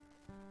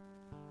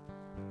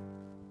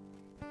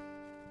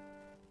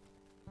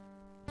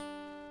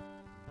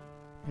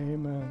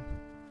Amen.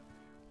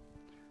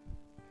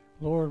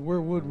 Lord,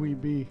 where would we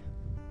be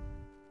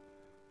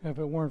if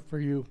it weren't for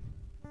you?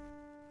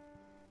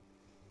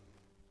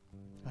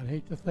 I'd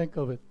hate to think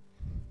of it.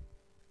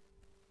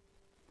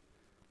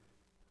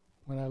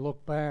 When I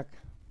look back,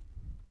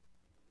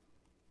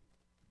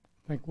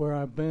 think where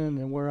I've been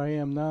and where I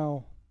am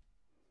now,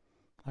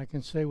 I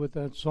can say with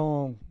that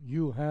song,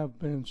 you have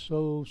been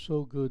so,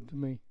 so good to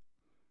me.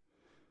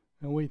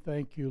 And we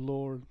thank you,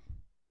 Lord.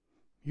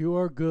 You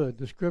are good.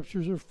 The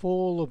scriptures are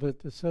full of it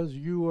that says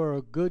you are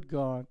a good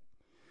God,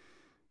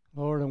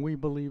 Lord, and we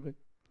believe it.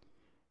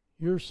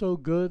 You're so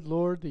good,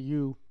 Lord, that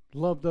you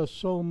loved us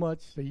so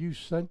much that you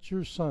sent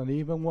your Son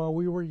even while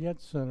we were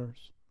yet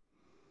sinners.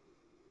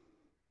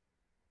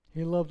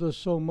 He loved us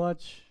so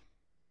much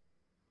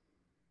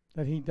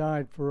that he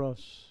died for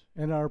us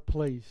in our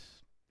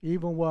place,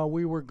 even while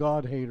we were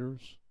God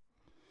haters.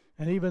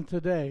 And even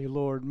today,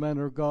 Lord, men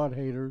are God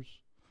haters.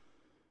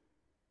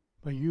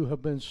 But you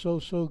have been so,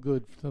 so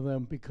good to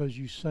them because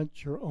you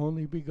sent your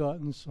only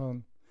begotten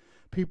Son.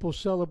 People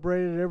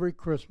celebrated every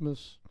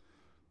Christmas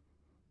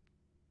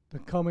the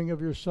coming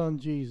of your Son,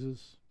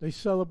 Jesus. They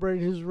celebrate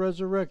his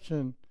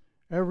resurrection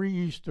every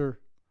Easter.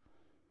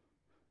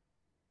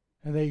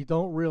 And they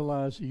don't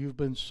realize that you've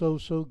been so,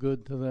 so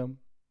good to them.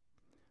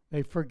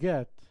 They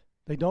forget.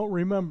 They don't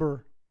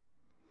remember.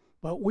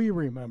 But we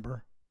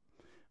remember.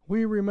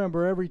 We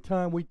remember every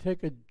time we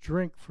take a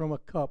drink from a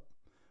cup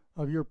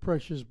of your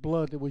precious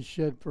blood that was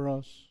shed for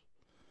us.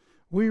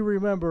 We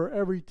remember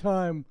every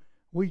time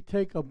we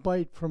take a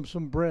bite from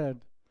some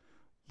bread,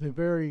 the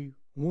very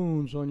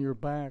wounds on your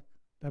back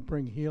that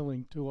bring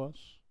healing to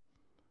us.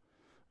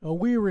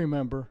 We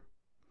remember,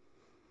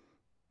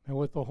 and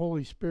with the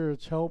Holy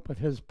Spirit's help and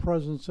his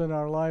presence in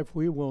our life,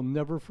 we will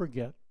never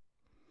forget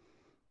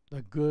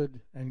the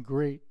good and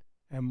great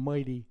and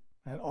mighty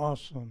and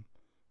awesome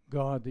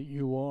God that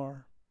you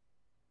are.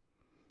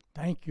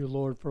 Thank you,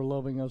 Lord, for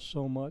loving us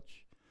so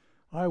much.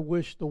 I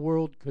wish the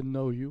world could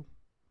know you.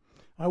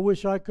 I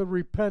wish I could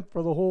repent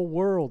for the whole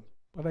world,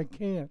 but I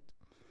can't.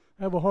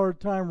 I have a hard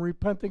time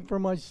repenting for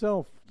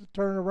myself to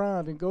turn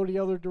around and go the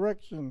other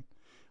direction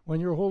when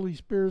your Holy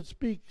Spirit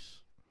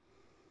speaks.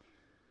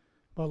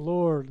 But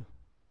Lord,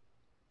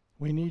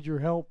 we need your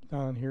help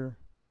down here.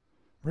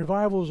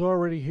 Revival's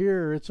already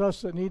here. It's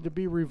us that need to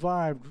be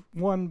revived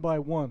one by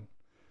one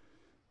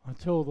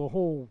until the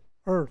whole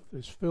earth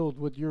is filled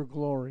with your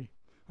glory,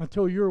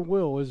 until your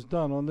will is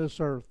done on this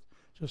earth.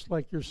 Just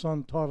like your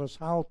Son taught us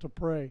how to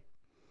pray,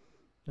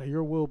 that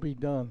your will be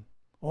done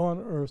on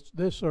earth,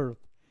 this earth,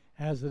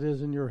 as it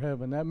is in your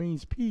heaven. That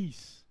means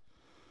peace.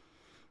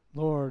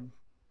 Lord,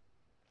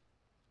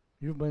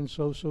 you've been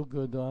so, so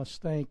good to us.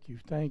 Thank you,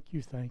 thank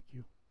you, thank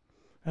you.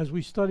 As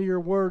we study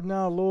your word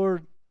now,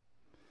 Lord,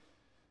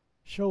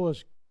 show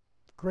us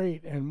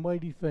great and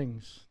mighty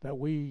things that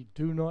we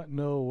do not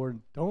know or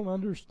don't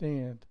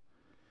understand,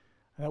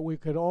 that we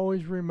could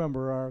always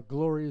remember our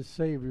glorious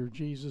Savior,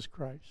 Jesus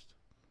Christ.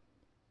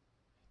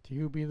 To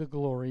you be the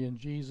glory in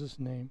Jesus'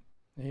 name.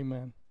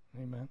 Amen.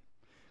 Amen.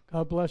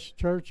 God bless you,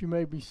 church. You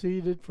may be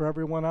seated. For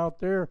everyone out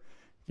there,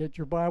 get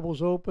your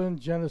Bibles open.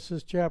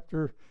 Genesis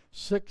chapter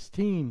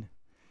 16.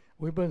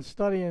 We've been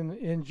studying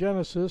in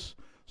Genesis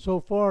so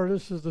far.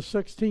 This is the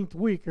 16th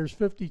week. There's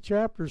 50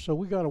 chapters, so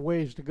we got a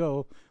ways to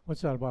go.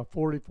 What's that, about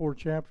 44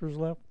 chapters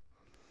left?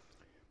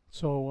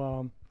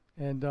 So,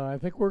 I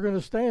think we're going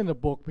to stay in the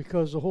book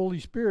because the Holy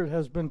Spirit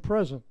has been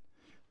present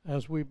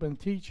as we've been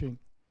teaching.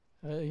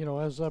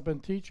 As I've been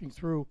teaching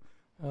through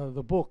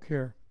the book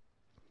here.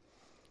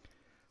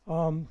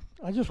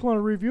 I just want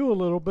to review a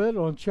little bit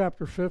on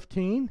chapter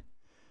 15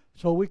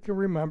 so we can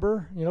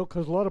remember,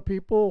 because a lot of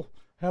people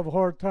have a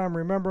hard time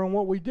remembering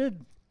what we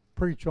did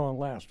preach on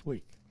last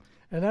week.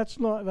 And that's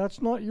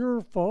not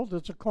your fault.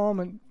 It's a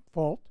common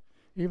fault.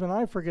 Even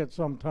I forget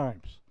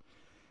sometimes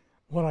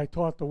what I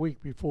taught the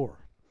week before.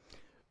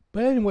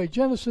 But anyway,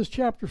 Genesis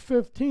chapter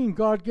 15,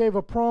 God gave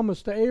a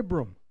promise to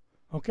Abram.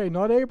 Okay,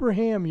 not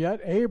Abraham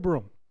yet,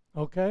 Abram,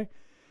 okay?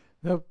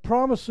 The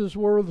promises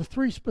were the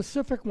three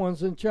specific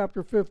ones in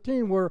chapter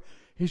 15 where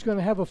he's going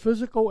to have a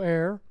physical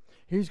heir,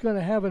 he's going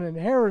to have an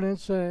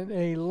inheritance in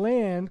a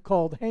land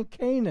called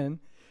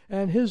Canaan,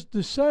 and his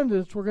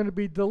descendants were going to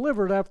be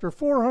delivered after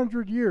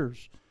 400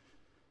 years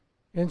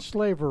in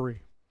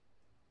slavery.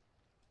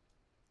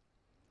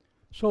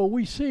 So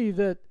we see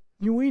that,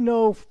 we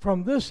know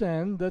from this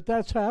end that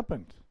that's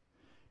happened.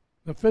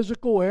 The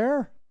physical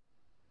heir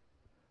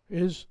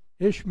is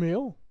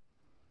Ishmael,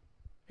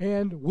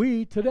 and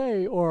we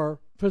today are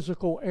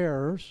physical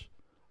heirs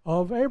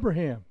of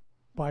Abraham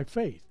by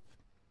faith.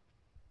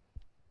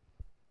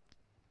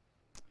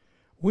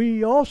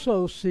 We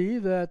also see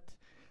that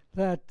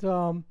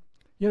the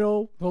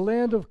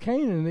land of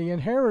Canaan, the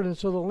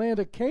inheritance of the land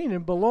of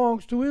Canaan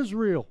belongs to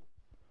Israel.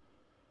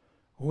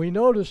 We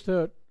noticed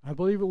that, I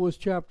believe it was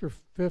chapter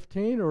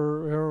 15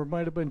 or it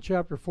might have been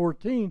chapter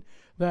 14,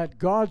 that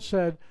God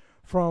said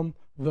from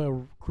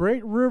the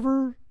great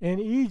river in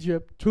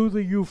Egypt to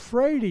the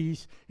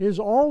Euphrates is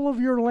all of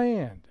your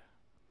land.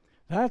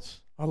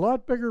 That's a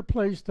lot bigger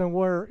place than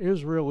where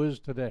Israel is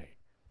today.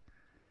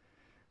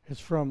 It's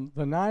from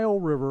the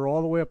Nile River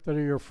all the way up to the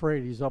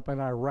Euphrates up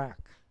in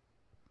Iraq.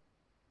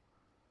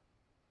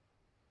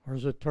 Or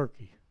is it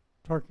Turkey?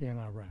 Turkey and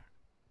Iraq.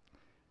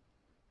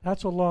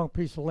 That's a long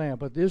piece of land,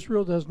 but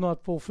Israel does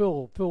not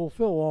fulfill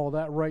all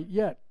that right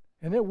yet,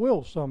 and it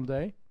will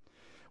someday.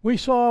 We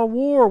saw a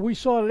war. We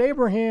saw that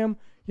Abraham,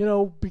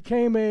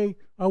 became a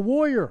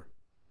warrior.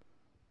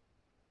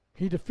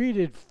 He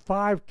defeated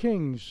 5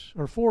 kings,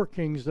 or 4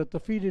 kings that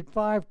defeated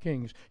 5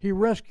 kings. He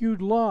rescued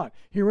Lot.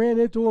 He ran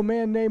into a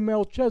man named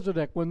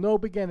Melchizedek with no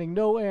beginning,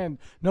 no end,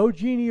 no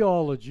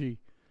genealogy.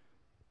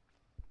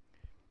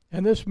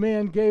 And this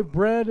man gave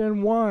bread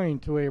and wine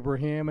to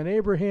Abraham, and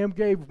Abraham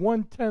gave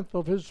 1/10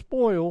 of his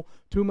spoil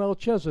to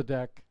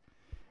Melchizedek.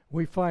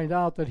 We find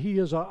out that he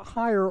is a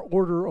higher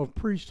order of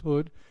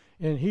priesthood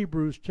in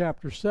Hebrews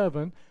chapter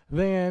 7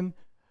 than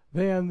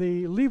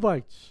the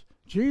Levites.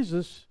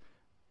 Jesus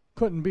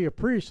couldn't be a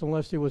priest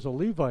unless he was a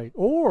Levite.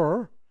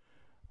 Or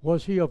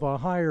was he of a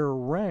higher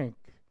rank?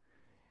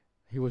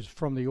 He was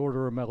from the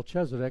order of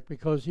Melchizedek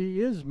because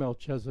he is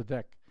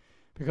Melchizedek.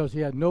 Because he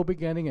had no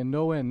beginning and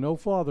no end, no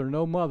father,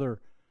 no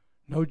mother,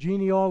 no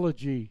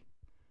genealogy.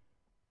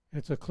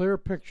 It's a clear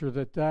picture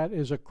that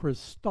is a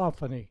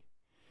Christophany,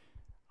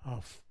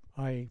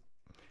 an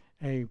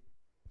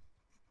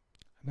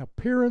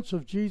appearance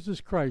of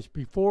Jesus Christ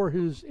before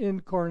his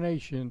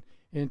incarnation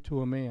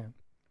into a man.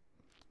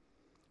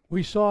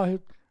 We saw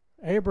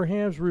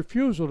Abraham's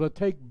refusal to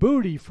take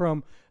booty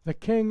from the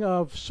king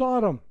of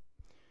Sodom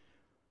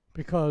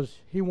because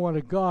he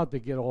wanted God to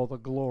get all the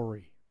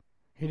glory.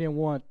 He didn't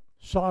want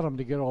Sodom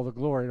to get all the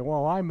glory.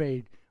 Well,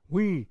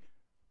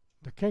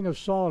 the king of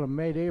Sodom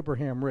made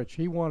Abraham rich.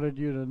 He wanted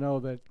you to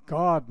know that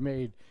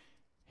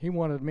he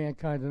wanted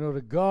mankind to know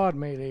that God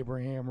made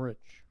Abraham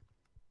rich.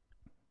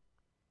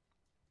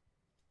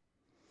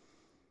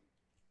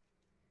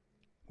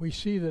 We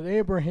see that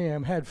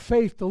Abraham had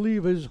faith to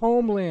leave his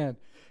homeland.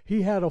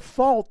 He had a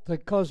fault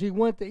because he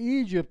went to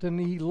Egypt and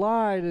he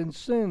lied and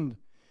sinned.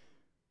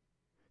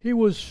 He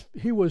was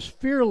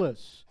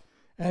fearless.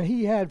 And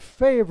he had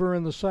favor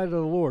in the sight of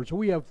the Lord. So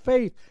we have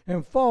faith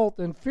and fault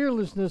and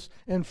fearlessness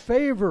and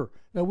favor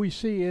that we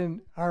see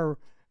in our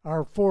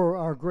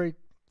great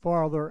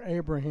father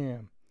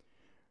Abraham.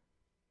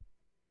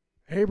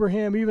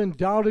 Abraham even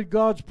doubted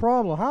God's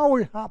promise.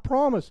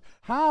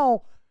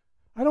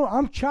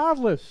 I'm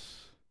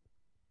childless.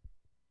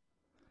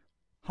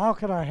 How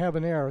can I have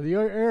an heir? The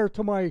heir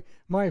to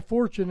my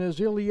fortune is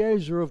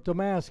Eliezer of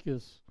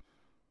Damascus.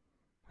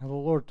 And the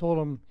Lord told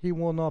him, he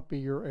will not be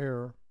your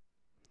heir.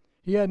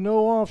 He had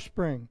no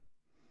offspring.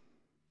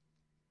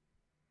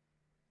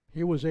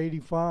 He was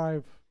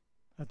 85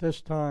 at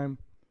this time.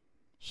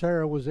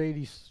 Sarah was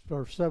 80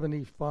 or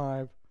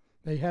 75.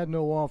 They had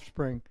no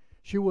offspring.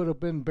 She would have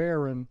been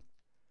barren.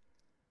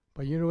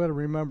 But you got to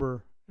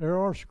remember, there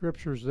are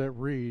scriptures that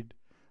read,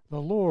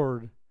 the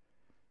Lord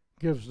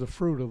gives the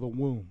fruit of the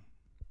womb.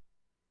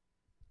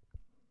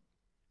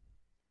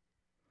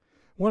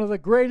 One of the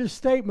greatest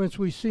statements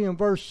we see in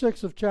verse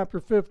 6 of chapter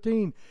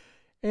 15,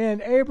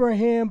 and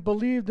Abraham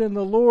believed in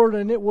the Lord,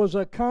 and it was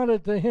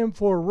accounted to him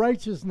for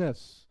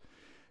righteousness.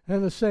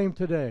 And the same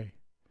today.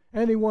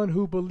 Anyone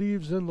who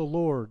believes in the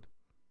Lord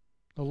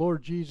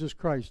Jesus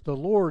Christ. The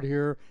Lord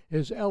here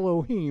is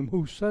Elohim,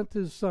 who sent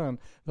his Son,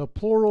 the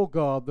plural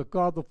God, the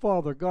God the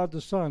Father, God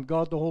the Son,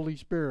 God the Holy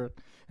Spirit.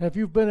 And if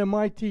you've been in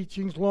my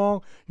teachings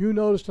long, you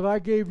notice that I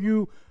gave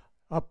you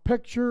a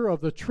picture of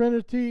the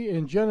Trinity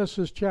in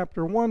Genesis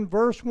chapter 1,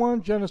 verse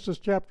 1, Genesis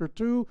chapter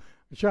 2,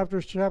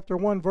 chapter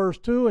 1, verse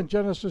 2, and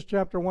Genesis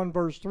chapter 1,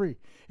 verse 3.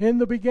 In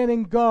the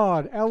beginning,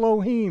 God,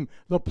 Elohim,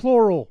 the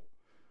plural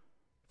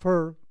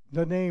for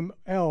the name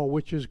El,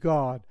 which is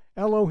God.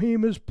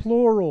 Elohim is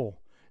plural.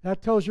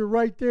 That tells you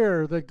right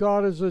there that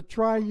God is a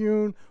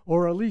triune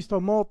or at least a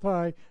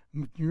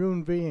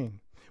multi-une being.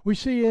 We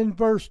see in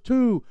verse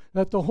 2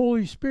 that the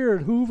Holy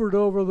Spirit hovered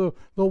over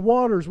the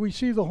waters. We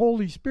see the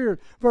Holy Spirit.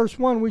 Verse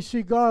 1, we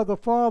see God the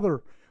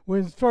Father.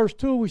 In verse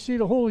 2, we see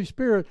the Holy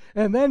Spirit.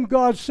 And then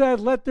God said,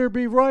 let there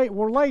be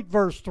light,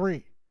 verse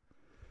 3.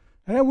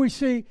 And then we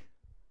see,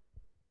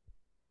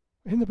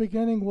 in the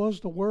beginning was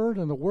the Word,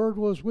 and the Word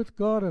was with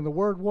God, and the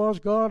Word was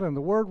God, and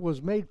the Word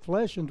was made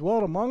flesh and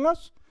dwelt among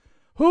us.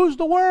 Who's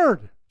the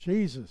Word?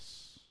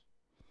 Jesus.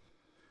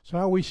 So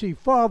now we see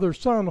Father,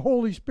 Son,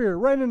 Holy Spirit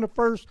right in the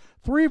first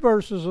 3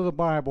 verses of the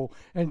Bible,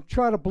 and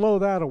try to blow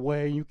that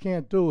away. You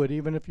can't do it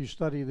even if you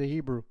study the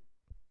Hebrew.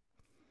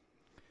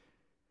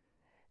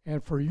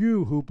 And for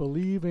you who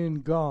believe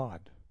in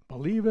God,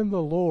 believe in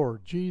the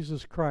Lord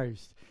Jesus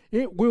Christ,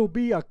 it will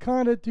be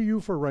accounted to you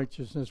for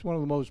righteousness. One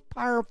of the most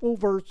powerful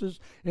verses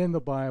in the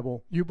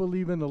Bible. You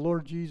believe in the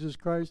Lord Jesus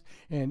Christ,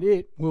 and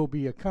it will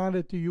be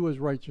accounted to you as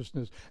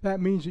righteousness. That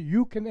means that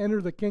you can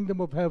enter the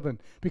kingdom of heaven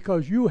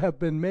because you have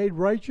been made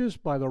righteous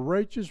by the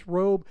righteous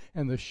robe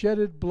and the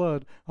shedded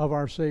blood of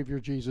our Savior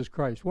Jesus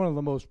Christ. One of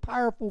the most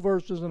powerful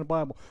verses in the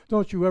Bible.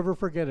 Don't you ever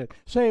forget it.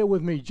 Say it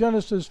with me.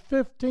 Genesis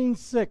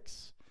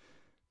 15:6.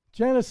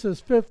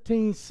 Genesis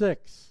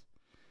 15:6.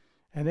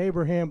 And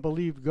Abraham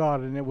believed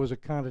God, and it was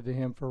accounted to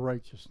him for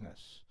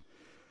righteousness.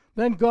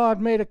 Then God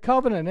made a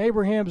covenant.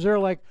 Abraham's there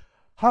like,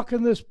 how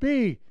can this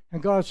be?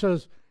 And God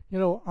says, I'm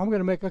going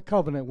to make a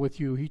covenant with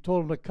you. He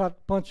told him to cut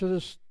a bunch of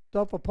this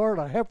stuff apart,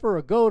 a heifer,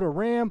 a goat, a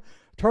ram,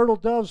 turtle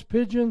doves,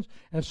 pigeons,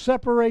 and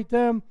separate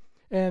them.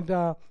 And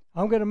I'm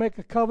going to make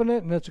a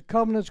covenant, and it's a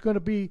covenant that's going to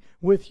be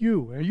with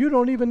you. And you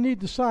don't even need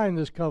to sign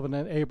this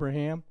covenant,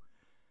 Abraham.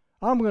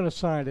 I'm going to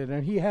sign it.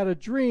 And he had a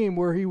dream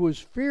where he was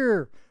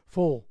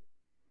fearful.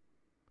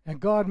 And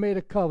God made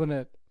a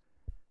covenant.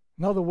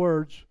 In other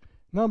words,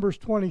 Numbers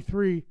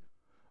 23,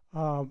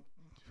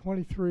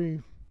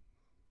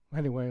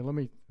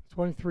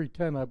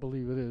 23:10, I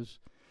believe it is.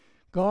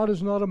 God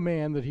is not a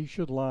man that he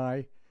should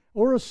lie,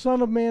 or a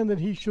son of man that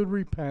he should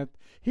repent.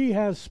 He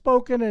has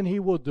spoken and he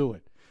will do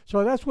it.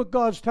 So that's what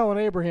God's telling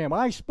Abraham.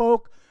 I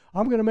spoke.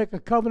 I'm going to make a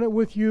covenant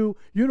with you.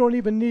 You don't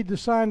even need to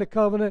sign the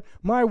covenant.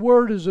 My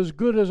word is as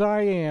good as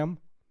I am,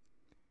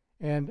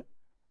 and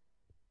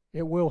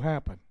it will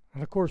happen.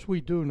 And of course,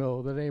 we do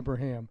know that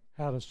Abraham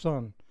had a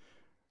son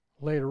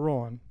later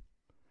on.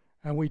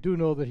 And we do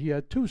know that he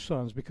had two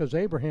sons because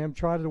Abraham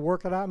tried to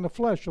work it out in the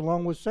flesh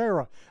along with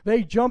Sarah.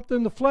 They jumped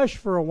in the flesh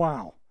for a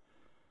while.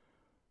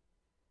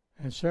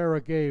 And Sarah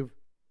gave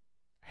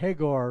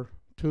Hagar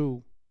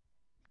to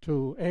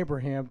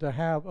Abraham to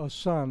have a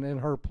son in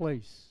her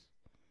place,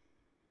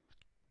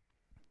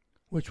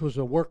 which was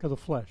a work of the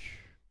flesh.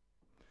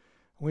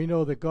 We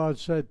know that God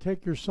said,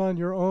 take your son,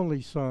 your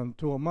only son,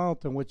 to a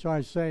mountain which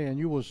I say, and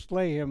you will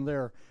slay him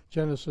there.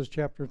 Genesis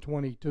chapter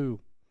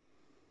 22.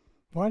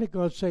 Why did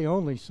God say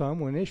only son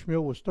when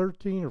Ishmael was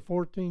 13 or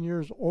 14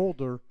 years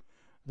older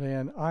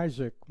than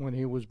Isaac when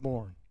he was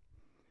born?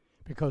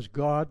 Because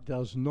God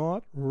does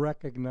not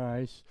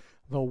recognize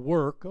the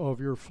work of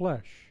your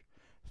flesh.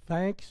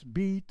 Thanks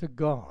be to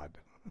God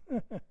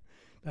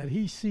that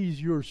he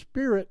sees your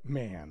spirit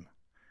man.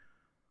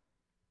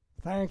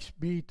 Thanks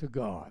be to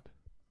God.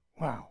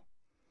 Wow.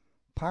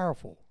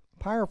 Powerful,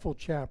 powerful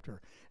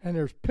chapter. And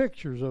there's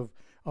pictures of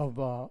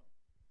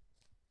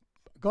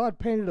God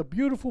painted a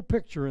beautiful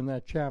picture in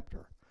that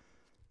chapter.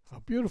 A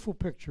beautiful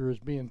picture is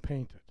being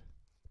painted.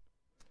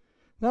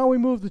 Now we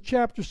move to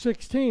chapter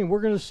 16.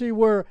 We're going to see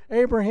where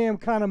Abraham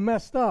kind of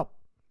messed up.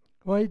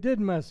 Well, he did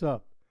mess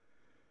up.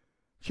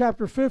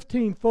 Chapter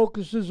 15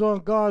 focuses on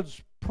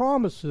God's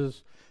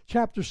promises.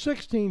 Chapter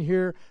 16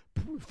 here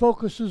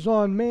focuses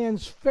on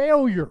man's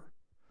failure,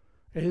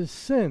 his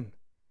sin.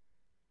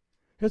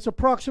 It's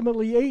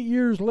approximately 8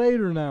 years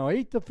later now,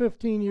 8 to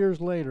 15 years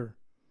later.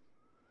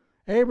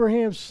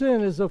 Abraham's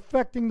sin is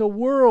affecting the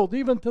world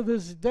even to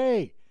this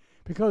day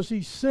because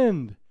he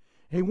sinned.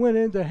 He went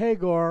into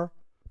Hagar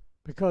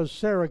because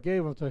Sarah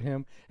gave him to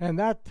him, and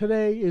that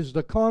today is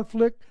the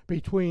conflict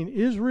between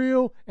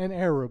Israel and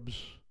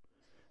Arabs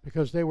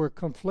because they were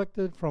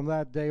conflicted from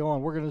that day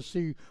on. We're going to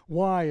see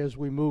why as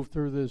we move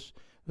through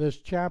this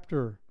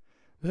chapter.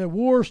 The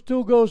war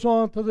still goes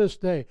on to this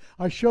day.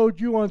 I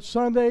showed you on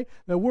Sunday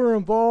that we're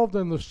involved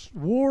in the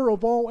war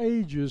of all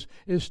ages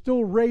is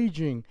still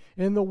raging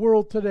in the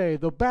world today,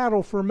 the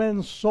battle for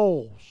men's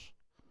souls.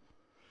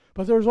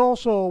 But there's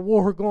also a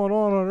war going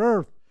on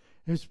earth.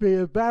 It's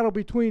a battle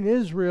between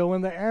Israel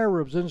and the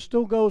Arabs, and it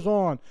still goes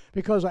on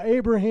because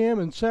Abraham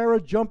and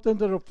Sarah jumped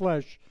into the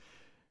flesh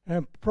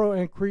and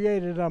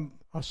created a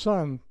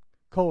son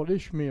called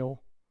Ishmael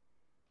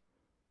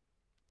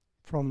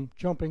from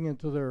jumping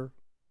into their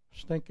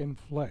stinking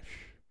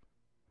flesh.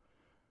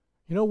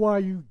 You know why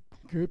you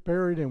get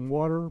buried in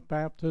water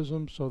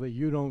baptism? So that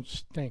you don't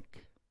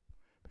stink.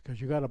 Because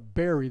you got to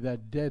bury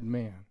that dead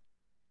man.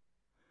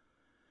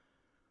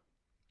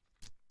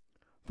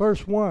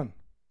 Verse 1.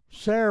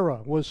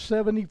 Sarah was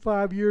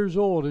 75 years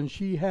old and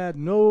she had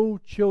no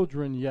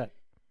children yet.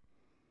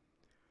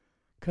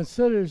 That's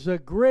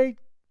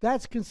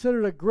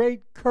considered a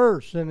great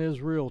curse in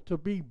Israel, to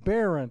be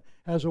barren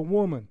as a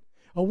woman.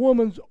 A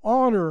woman's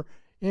honor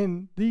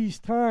in these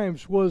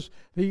times was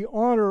the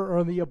honor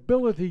or the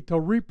ability to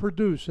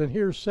reproduce, and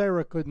here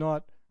Sarah could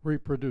not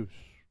reproduce.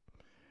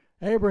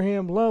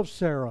 Abraham loved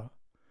Sarah,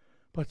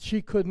 but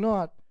she could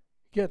not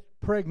get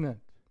pregnant.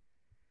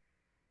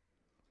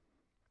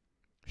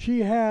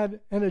 She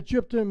had an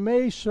Egyptian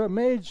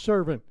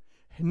maidservant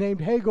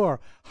named Hagar.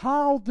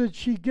 How did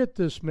she get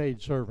this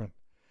maidservant?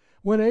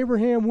 When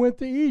Abraham went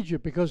to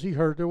Egypt, because he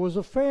heard there was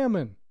a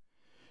famine.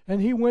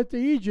 And he went to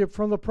Egypt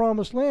from the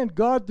promised land.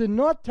 God did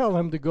not tell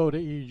him to go to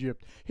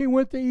Egypt. He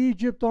went to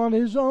Egypt on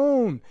his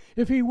own.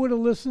 If he would have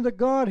listened to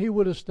God, he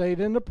would have stayed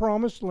in the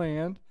promised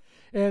land,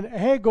 and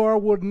Hagar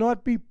would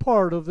not be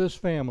part of this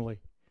family.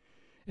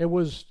 It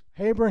was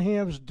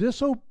Abraham's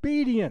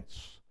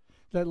disobedience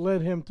that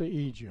led him to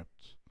Egypt.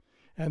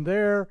 And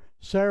there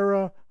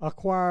Sarah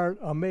acquired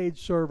a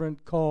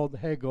maidservant called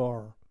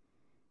Hagar.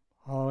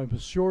 I'm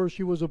sure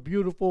she was a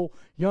beautiful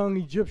young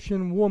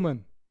Egyptian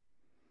woman.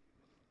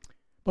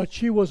 But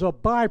she was a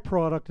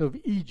byproduct of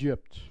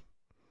Egypt.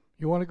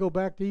 You want to go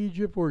back to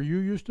Egypt where you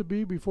used to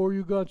be before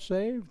you got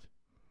saved?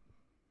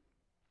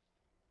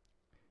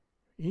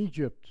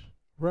 Egypt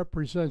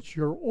represents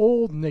your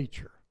old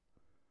nature.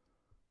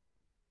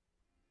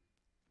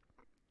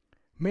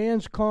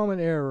 Man's common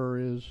error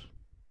is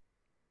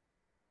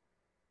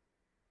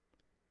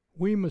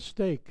we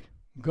mistake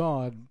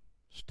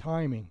God's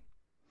timing.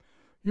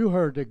 You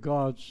heard that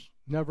God's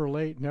never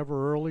late,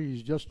 never early.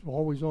 He's just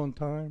always on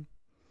time.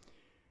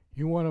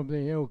 You want him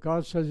to,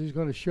 God says he's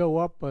going to show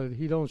up, but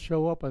he don't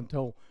show up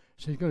until,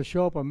 so he's going to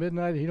show up at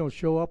midnight. He don't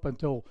show up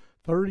until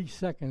 30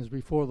 seconds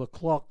before the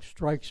clock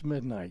strikes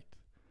midnight.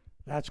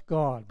 That's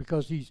God,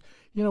 because he's,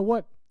 you know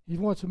what? He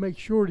wants to make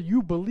sure that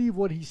you believe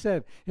what he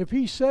said. If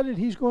he said it,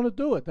 he's going to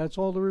do it. That's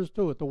all there is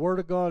to it. The Word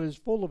of God is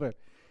full of it.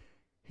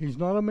 He's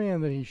not a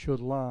man that he should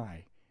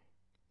lie.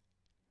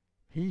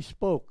 He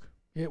spoke.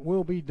 It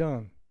will be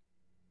done.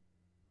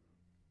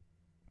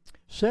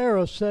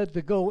 Sarah said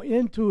that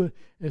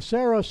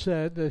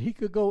he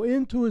could go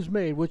into his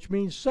maid, which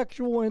means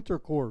sexual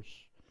intercourse.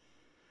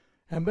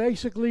 And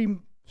basically,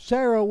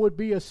 Sarah would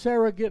be a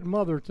surrogate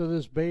mother to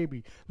this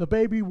baby. The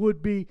baby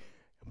would be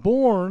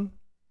born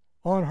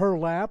on her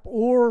lap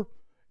or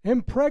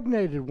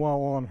impregnated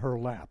while on her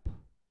lap.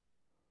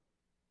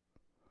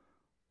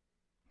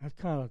 That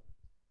kind of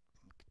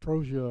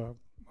throws you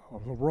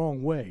the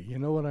wrong way, you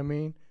know what I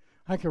mean?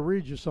 I can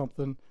read you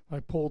something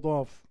I pulled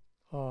off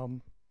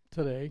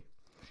today.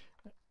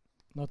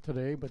 Not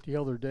today, but the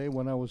other day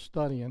when I was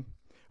studying.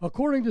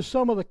 According to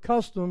some of the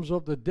customs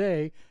of the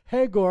day,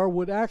 Hagar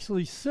would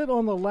actually sit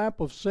on the lap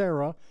of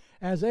Sarah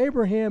as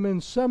Abraham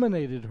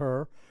inseminated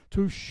her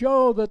to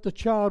show that the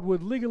child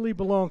would legally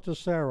belong to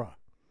Sarah,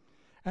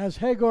 as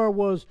Hagar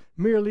was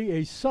merely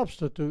a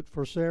substitute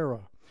for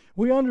Sarah.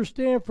 We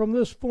understand from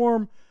this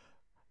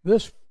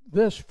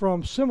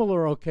from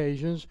similar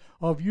occasions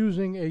of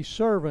using a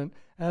servant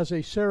as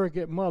a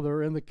surrogate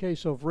mother in the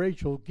case of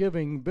Rachel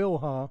giving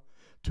Bilhah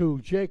to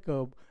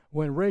Jacob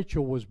when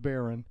Rachel was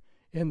barren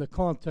in the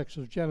context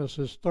of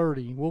Genesis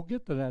 30. We'll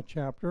get to that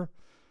chapter.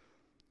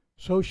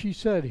 So she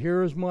said,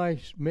 "Here is my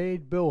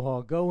maid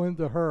Bilhah, go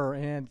into her,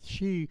 and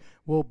she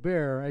will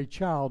bear a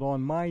child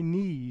on my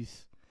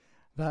knees,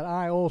 that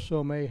I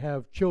also may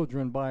have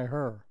children by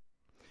her."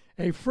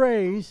 A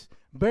phrase,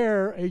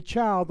 "bear a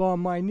child on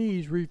my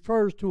knees,"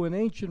 refers to an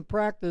ancient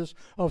practice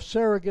of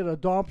surrogate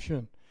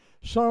adoption.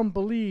 Some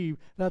believe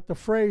that the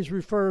phrase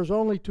refers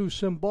only to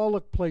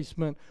symbolic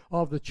placement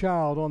of the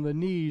child on the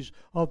knees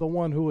of the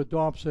one who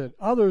adopts it.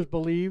 Others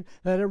believe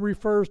that it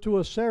refers to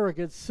a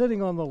surrogate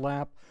sitting on the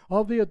lap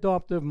of the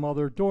adoptive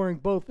mother during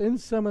both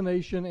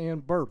insemination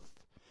and birth.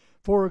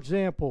 For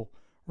example,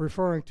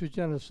 referring to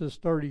Genesis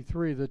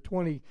 33, the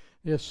 20th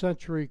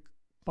century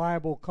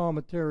Bible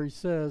commentary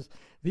says,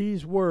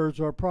 these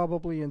words are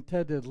probably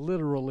intended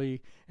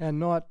literally and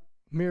not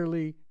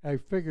merely a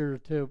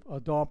figurative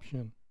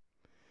adoption.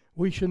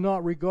 We should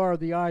not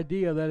regard the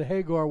idea that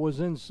Hagar was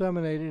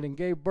inseminated and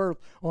gave birth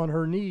on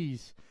her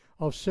knees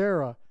of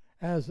Sarah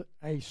as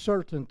a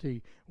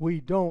certainty.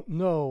 We don't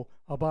know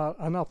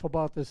enough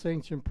about this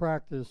ancient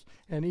practice,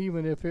 and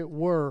even if it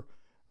were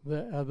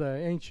the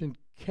ancient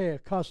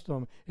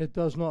custom, it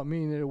does not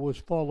mean that it was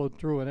followed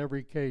through in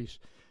every case.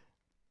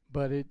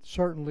 But it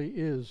certainly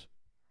is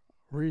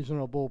a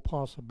reasonable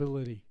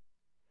possibility.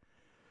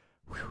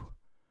 Whew.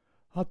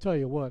 I'll tell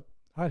you what,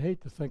 I'd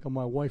hate to think of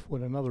my wife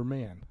with another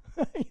man.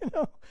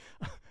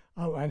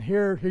 And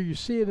here you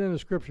see it in the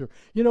Scripture.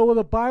 Well,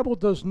 the Bible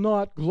does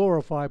not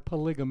glorify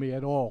polygamy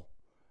at all.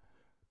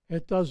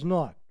 It does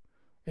not.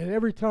 And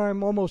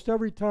almost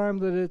every time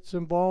that it's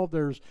involved,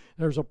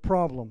 there's a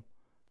problem.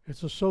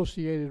 It's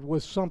associated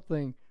with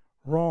something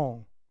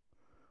wrong.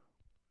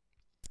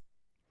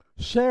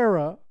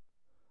 Sarah's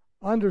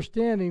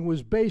understanding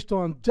was based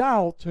on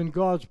doubt in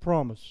God's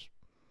promise.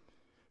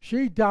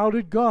 She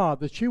doubted God,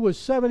 that she was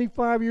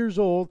 75 years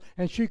old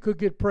and she could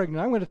get pregnant.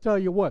 I'm going to tell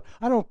you what,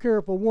 I don't care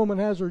if a woman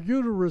has her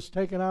uterus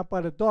taken out by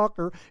the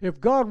doctor.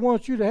 If God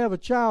wants you to have a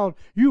child,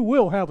 you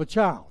will have a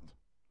child.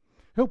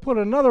 He'll put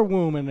another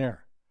womb in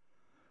there.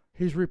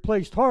 He's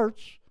replaced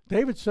hearts.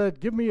 David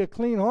said, "Give me a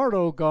clean heart,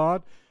 O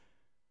God."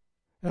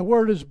 The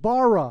word is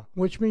bara,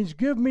 which means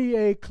give me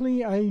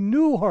a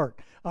new heart.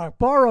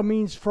 Bara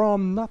means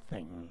from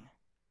nothing.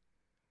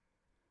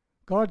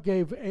 God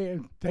gave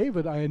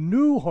David a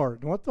new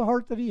heart, not the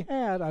heart that he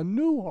had, a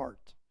new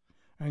heart.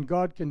 And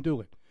God can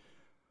do it.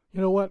 You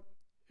know what?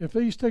 If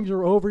these things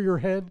are over your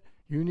head,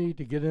 you need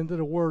to get into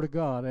the Word of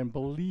God and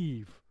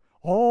believe.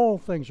 All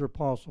things are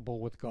possible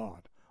with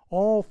God.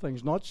 All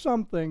things, not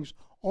some things,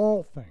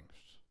 all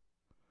things.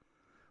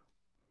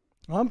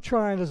 I'm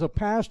trying as a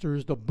pastor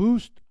is to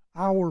boost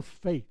our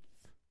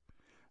faith.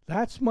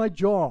 That's my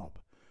job,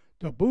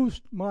 to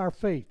boost my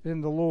faith in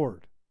the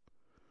Lord.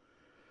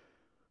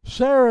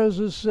 Sarah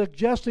is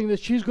suggesting that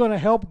she's going to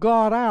help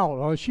God out.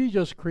 Oh, she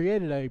just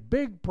created a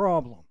big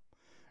problem.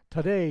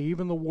 Today,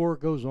 even the war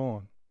goes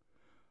on.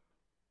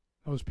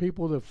 Those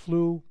people that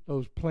flew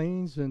those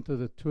planes into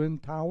the Twin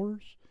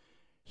Towers,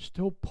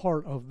 still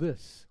part of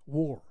this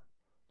war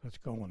that's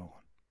going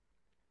on.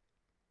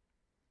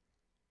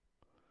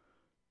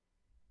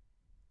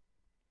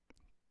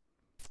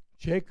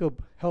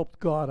 Jacob helped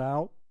God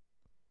out,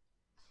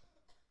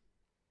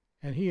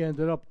 and he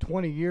ended up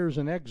 20 years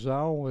in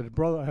exile at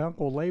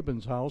Uncle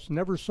Laban's house.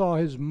 Never saw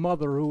his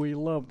mother, who he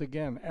loved,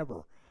 again,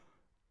 ever.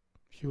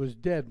 She was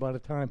dead by the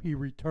time he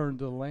returned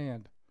to the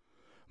land.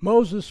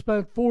 Moses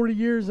spent 40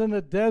 years in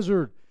the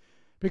desert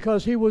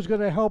because he was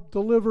going to help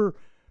deliver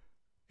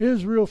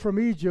Israel from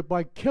Egypt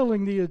by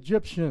killing the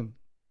Egyptian.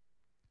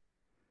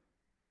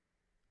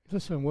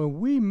 Listen, when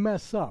we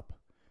mess up,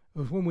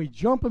 when we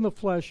jump in the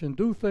flesh and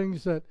do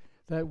things that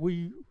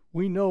we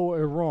know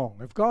are wrong.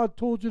 If God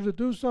told you to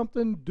do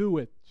something, do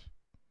it.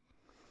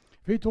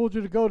 If he told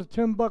you to go to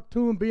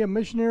Timbuktu and be a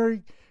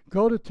missionary,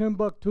 go to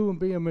Timbuktu and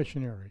be a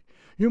missionary.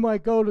 You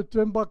might go to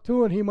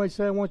Timbuktu and he might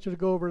say, I want you to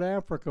go over to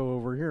Africa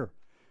over here.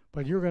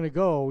 But you're going to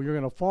go, you're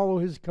going to follow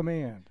his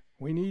command.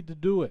 We need to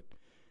do it.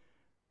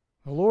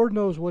 The Lord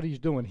knows what he's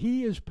doing.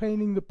 He is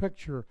painting the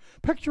picture.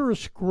 Picture a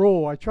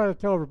scroll. I try to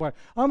tell everybody,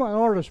 I'm an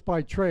artist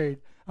by trade,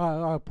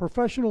 a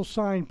professional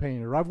sign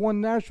painter. I've won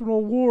national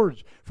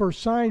awards for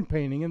sign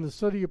painting in the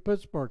city of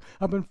Pittsburgh.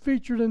 I've been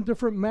featured in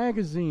different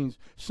magazines,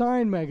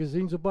 sign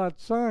magazines about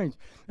signs.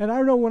 And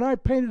I know when I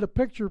painted a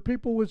picture,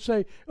 people would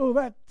say, oh,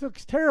 that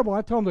looks terrible.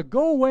 I tell them to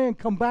go away and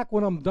come back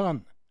when I'm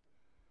done.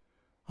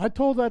 I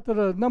told that to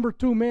the number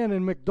 2 man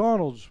in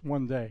McDonald's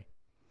one day.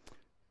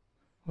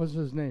 What's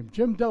his name?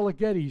 Jim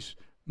Deleghetti's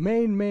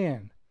main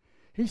man.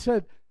 He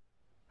said,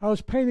 I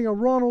was painting a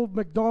Ronald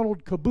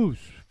McDonald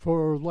caboose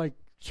for like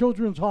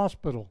Children's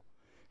Hospital.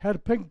 Had a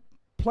pink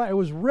it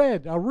was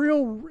red, a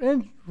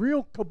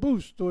real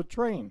caboose to a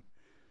train.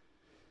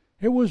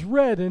 It was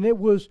red and it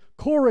was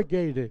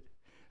corrugated.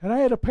 And I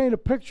had to paint a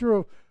picture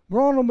of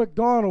Ronald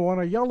McDonald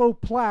on a yellow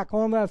plaque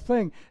on that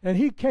thing. And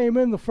he came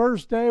in the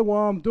first day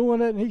while I'm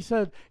doing it, and he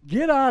said,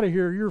 get out of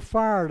here, you're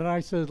fired. And I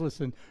said,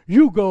 listen,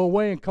 you go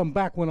away and come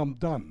back when I'm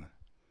done.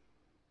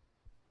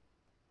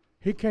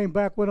 He came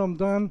back when I'm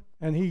done,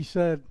 and he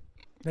said,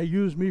 they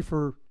used me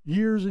for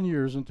years and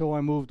years until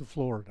I moved to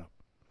Florida.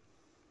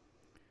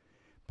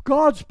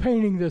 God's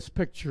painting this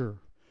picture.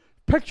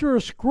 Picture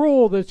a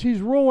scroll that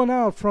he's rolling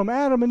out from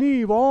Adam and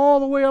Eve all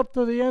the way up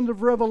to the end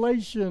of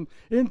Revelation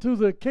into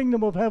the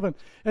kingdom of heaven.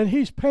 And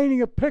he's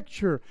painting a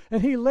picture,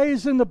 and he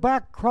lays in the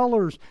back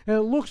colors, and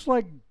it looks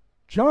like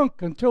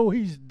junk until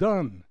he's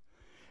done.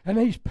 And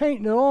he's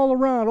painting it all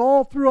around,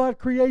 all throughout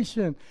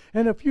creation.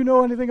 And if you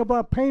know anything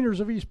about painters,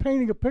 if he's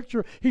painting a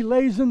picture, he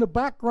lays in the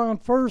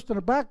background first, and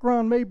the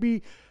background may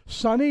be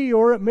sunny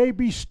or it may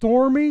be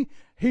stormy.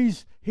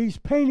 He's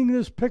painting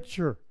this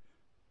picture.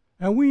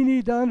 And we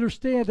need to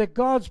understand that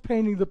God's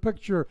painting the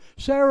picture.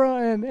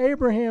 Sarah and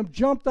Abraham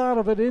jumped out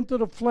of it into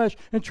the flesh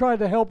and tried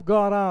to help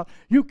God out.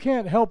 You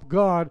can't help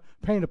God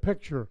paint a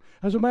picture.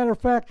 As a matter of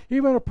fact,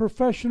 even a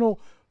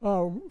professional,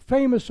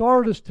 famous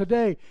artist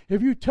today,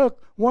 if you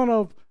took one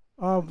of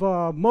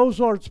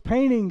Mozart's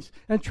paintings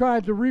and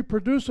tried to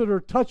reproduce it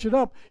or touch it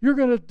up, you're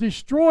going to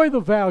destroy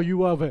the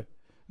value of it,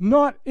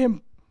 not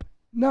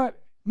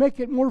make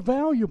it more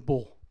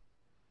valuable.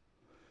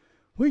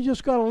 We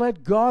just got to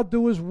let God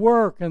do his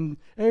work, and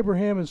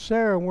Abraham and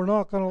Sarah, we're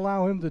not going to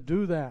allow him to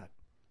do that.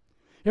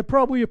 It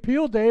probably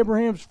appealed to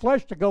Abraham's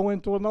flesh to go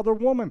into another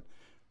woman.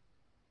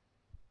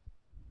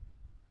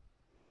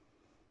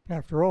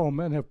 After all,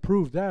 men have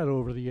proved that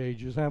over the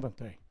ages, haven't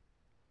they?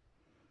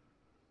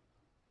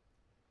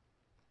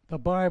 The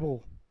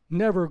Bible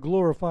never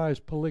glorifies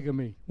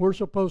polygamy. We're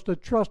supposed to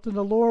trust in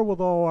the Lord with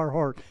all our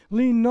heart.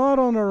 Lean not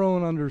on our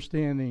own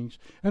understandings.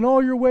 In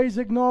all your ways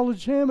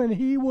acknowledge him, and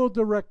he will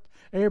direct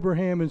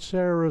Abraham and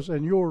Sarah's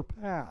and your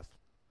path.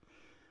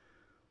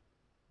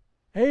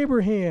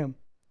 Abraham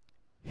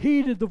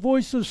heeded the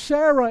voice of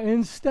Sarah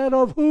instead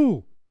of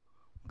who?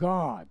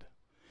 God.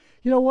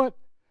 You know what?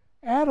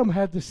 Adam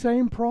had the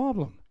same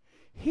problem.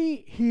 He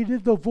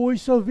heeded the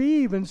voice of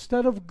Eve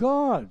instead of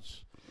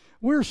God's.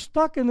 We're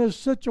stuck in this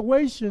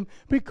situation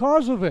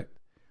because of it,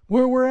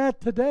 where we're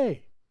at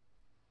today.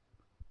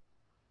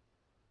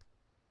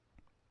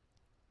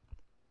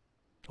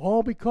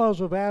 All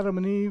because of Adam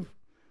and Eve,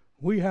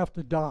 we have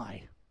to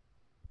die.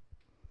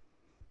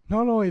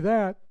 Not only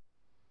that,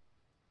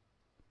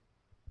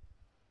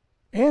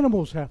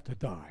 animals have to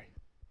die.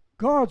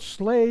 God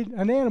slayed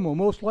an animal,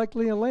 most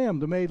likely a lamb,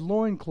 to make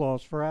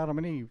loincloths for Adam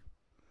and Eve.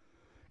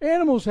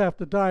 Animals have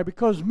to die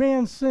because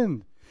man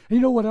sinned. And you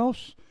know what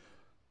else?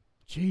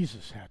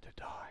 Jesus had to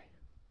die.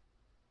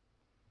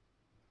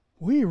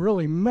 We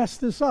really messed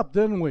this up,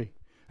 didn't we?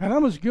 And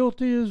I'm as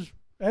guilty as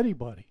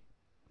anybody.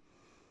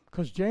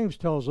 Because James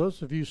tells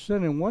us if you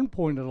sin in one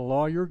point of the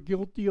law, you're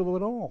guilty of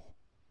it all.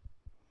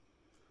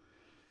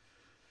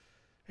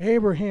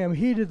 Abraham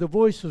heeded the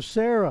voice of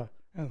Sarah,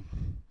 and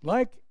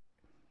like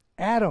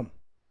Adam,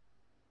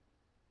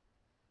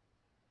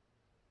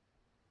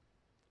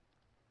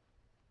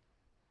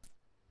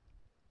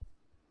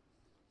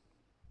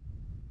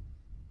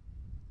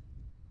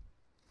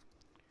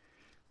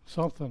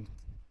 something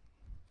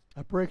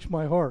that breaks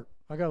my heart.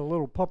 I got a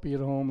little puppy at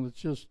home that's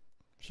just,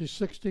 she's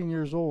 16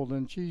 years old,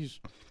 and she's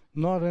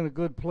not in a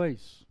good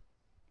place.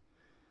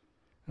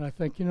 And I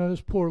think, you know,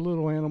 this poor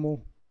little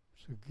animal,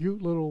 it's a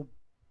cute little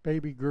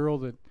baby girl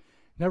that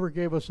never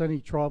gave us any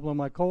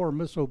trouble. I call her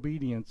Miss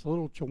Obedience, a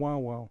little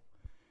chihuahua.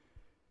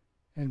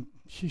 And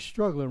she's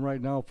struggling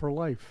right now for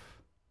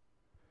life.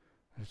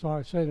 And so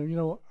I say to her, you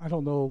know, I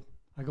don't know.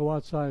 I go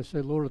outside and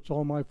say, Lord, it's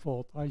all my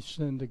fault. I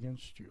sinned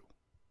against you.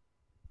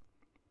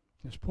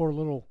 This poor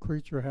little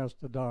creature has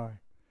to die.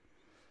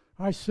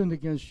 I sinned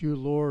against you,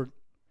 Lord,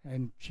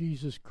 and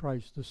Jesus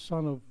Christ, the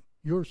Son of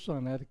your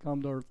Son, had to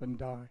come to earth and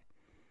die.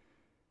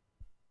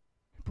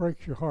 It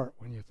breaks your heart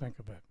when you think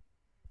of it.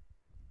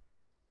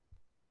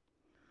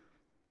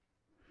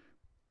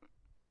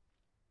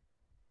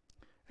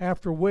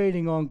 After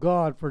waiting on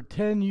God for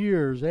 10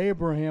 years,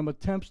 Abraham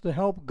attempts to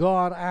help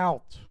God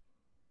out.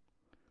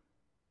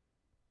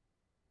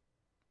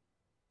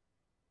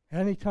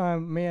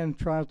 Anytime man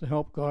tries to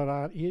help God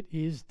out, it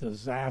is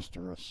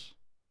disastrous.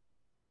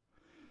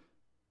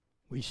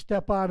 We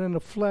step out in the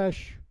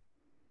flesh,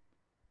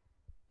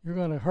 you're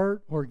going to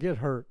hurt or get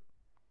hurt.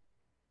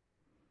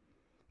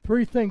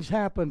 3 things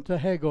happen to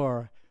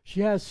Hagar.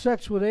 She has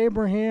sex with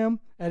Abraham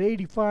at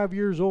 85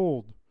 years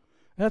old.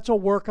 That's a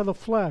work of the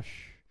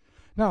flesh.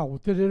 Now,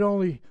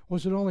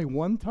 was it only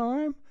one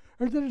time?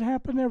 Or did it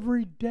happen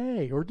every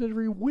day? Or did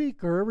every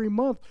week or every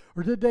month?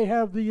 Or did they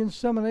have the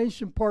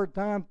insemination part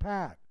down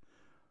pat?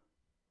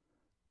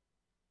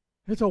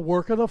 It's a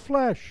work of the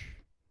flesh.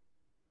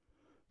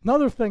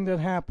 Another thing that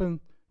happened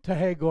to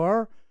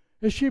Hagar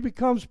is she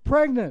becomes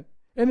pregnant.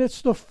 And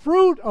it's the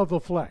fruit of the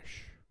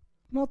flesh,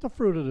 not the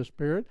fruit of the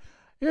Spirit.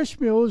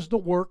 Ishmael is the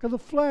work of the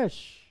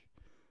flesh.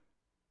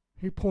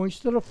 He points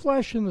to the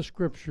flesh in the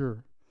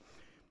Scripture.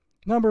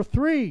 Number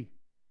 3,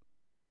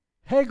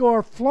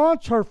 Hagar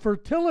flaunts her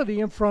fertility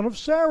in front of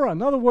Sarah.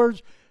 In other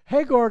words,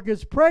 Hagar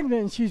gets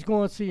pregnant and she's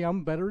going, see,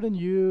 I'm better than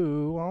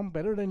you,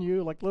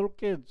 like little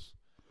kids.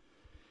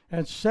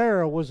 And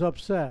Sarah was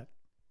upset.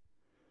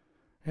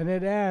 And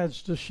it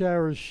adds to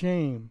Sarah's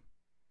shame.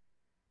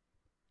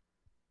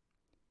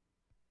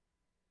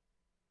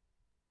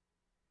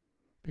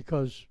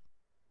 Because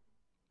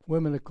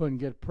women that couldn't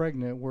get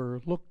pregnant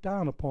were looked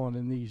down upon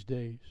in these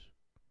days.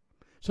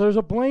 So there's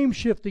a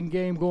blame-shifting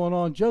game going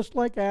on, just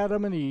like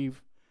Adam and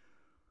Eve.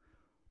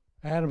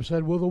 Adam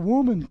said, well, the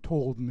woman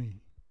told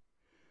me.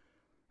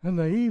 And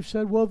the Eve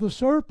said, well, the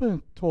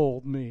serpent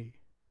told me.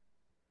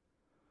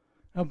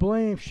 A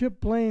blame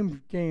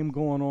game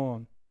going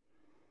on.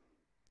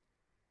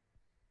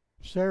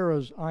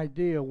 Sarah's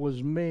idea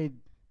was made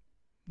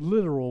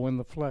literal in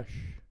the flesh.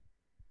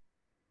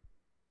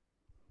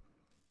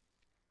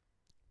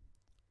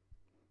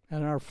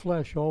 And our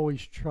flesh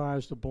always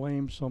tries to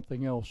blame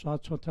something else. I'll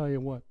tell you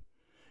what.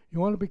 You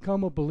want to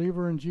become a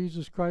believer in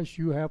Jesus Christ,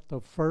 you have to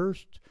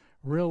first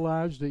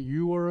realize that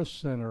you are a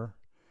sinner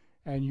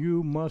and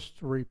you must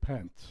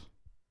repent.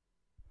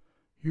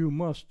 You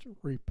must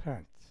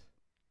repent.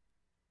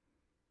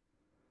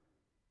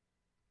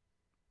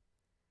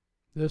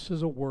 This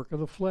is a work of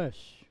the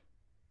flesh.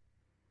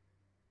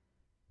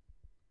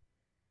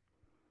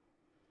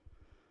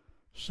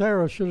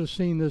 Sarah should have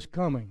seen this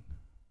coming.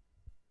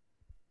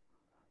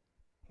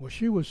 Well,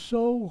 she was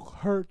so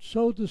hurt,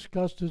 so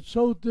disgusted,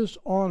 so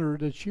dishonored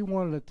that she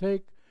wanted to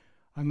take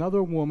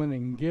another woman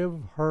and give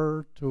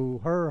her to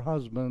her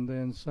husband to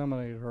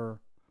inseminate her.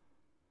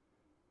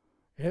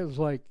 It was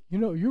like,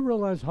 you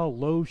realize how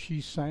low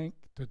she sank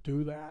to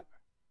do that?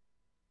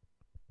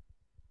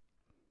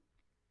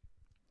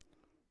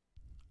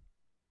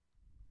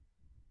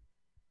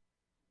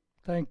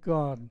 Thank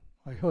God.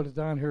 I heard it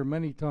down here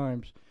many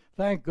times.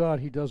 Thank God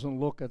he doesn't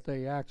look at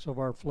the acts of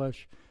our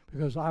flesh,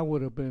 because I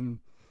would have been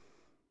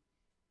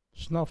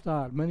snuffed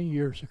out many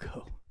years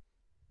ago.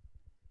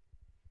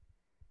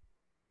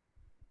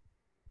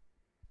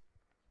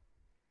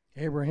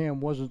 Abraham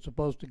wasn't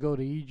supposed to go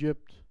to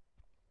Egypt.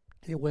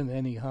 He went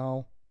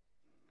anyhow.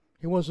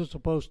 He wasn't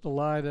supposed to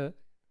lie to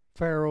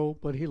Pharaoh,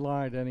 but he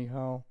lied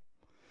anyhow.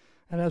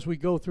 And as we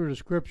go through the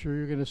Scripture,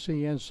 you're going to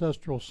see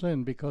ancestral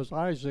sin, because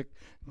Isaac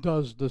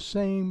does the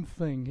same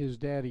thing his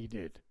daddy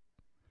did.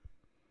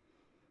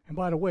 And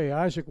by the way,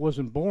 Isaac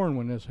wasn't born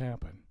when this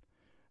happened.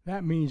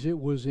 That means it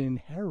was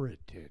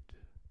inherited.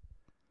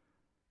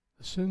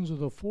 The sins of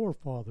the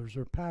forefathers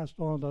are passed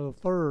on to the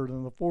 3rd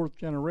and the 4th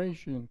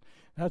generation.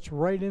 That's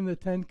right in the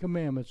 10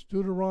 Commandments,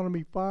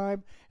 Deuteronomy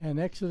 5 and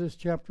Exodus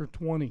chapter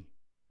 20.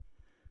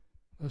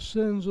 The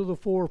sins of the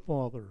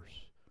forefathers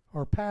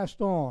are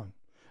passed on.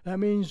 That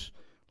means,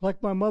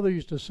 like my mother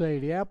used to say,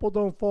 the apple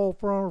don't fall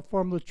far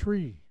from the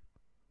tree.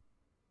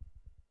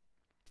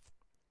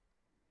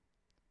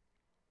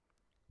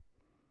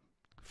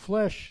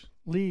 Flesh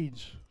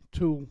leads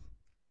to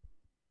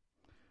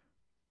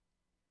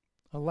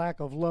a lack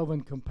of love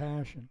and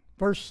compassion.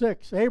 Verse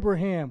 6,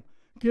 Abraham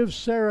gives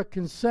Sarah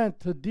consent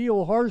to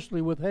deal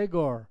harshly with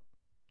Hagar.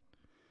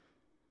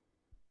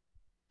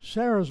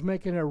 Sarah's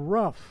making it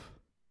rough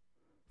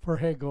for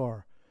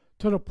Hagar,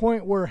 to the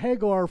point where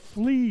Hagar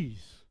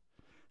flees.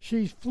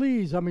 She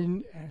flees.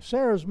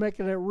 Sarah's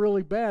making it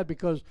really bad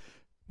because,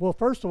 well,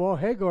 first of all,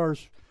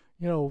 Hagar's,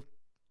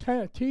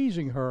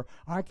 teasing her.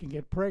 I can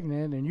get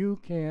pregnant and you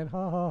can't.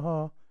 Ha, ha,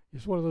 ha.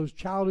 It's one of those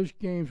childish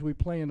games we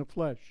play in the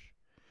flesh.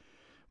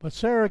 But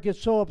Sarah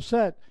gets so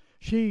upset,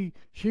 she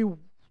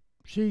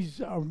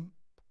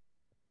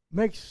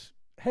makes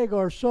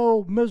Hagar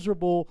so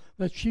miserable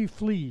that she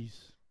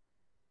flees.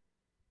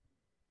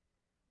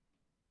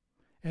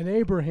 And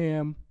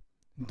Abraham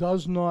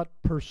does not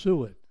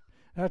pursue it.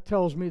 that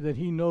tells me that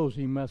he knows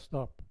he messed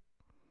up.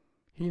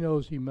 He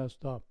knows he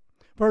messed up.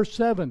 Verse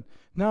 7,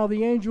 now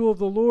the angel of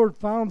the Lord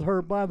found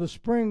her by the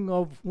spring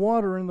of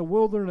water in the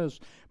wilderness,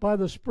 by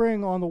the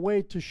spring on the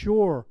way to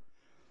shore.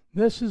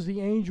 This is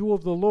the angel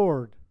of the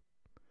Lord.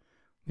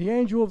 The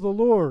angel of the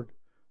Lord.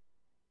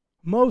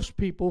 Most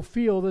people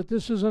feel that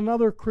this is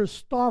another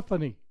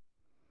Christophany,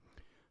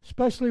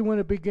 especially when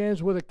it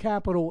begins with a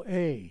capital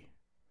A.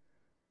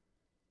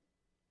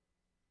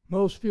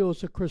 Most feel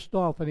it's a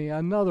Christophany,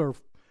 another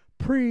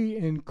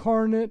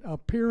pre-incarnate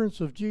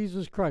appearance of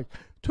Jesus Christ.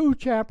 2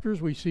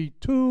 chapters, we see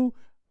 2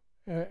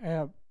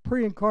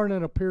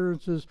 pre-incarnate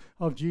appearances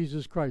of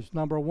Jesus Christ.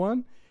 Number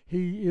 1,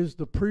 he is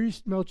the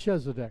priest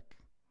Melchizedek,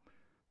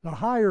 the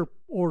higher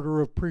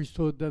order of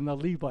priesthood than the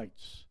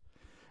Levites.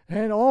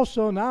 And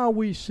also now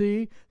we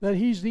see that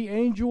he's the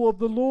angel of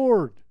the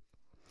Lord.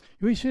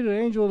 We see the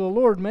angel of the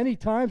Lord many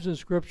times in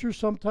Scripture.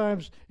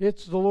 Sometimes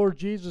it's the Lord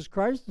Jesus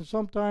Christ, and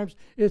sometimes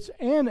it's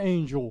an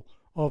angel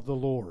of the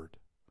Lord.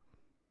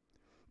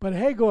 But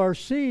Hagar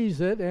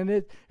sees it,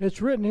 and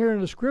it's written here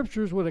in the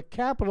Scriptures with a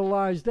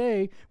capitalized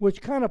A,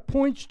 which kind of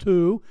points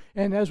to,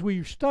 and as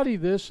we study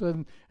this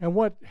and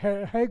what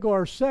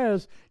Hagar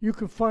says, you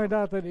can find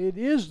out that it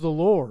is the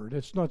Lord.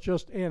 It's not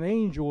just an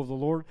angel of the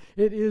Lord.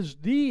 It is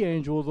the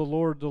angel of the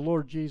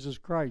Lord Jesus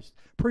Christ,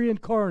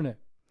 pre-incarnate.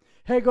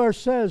 Hagar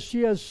says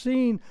she has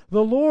seen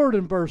the Lord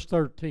in verse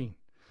 13.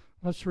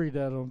 Let's read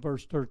that on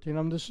verse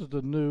 13. This is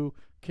the New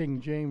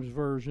King James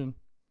Version.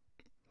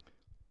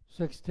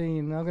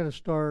 16. I'm going to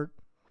start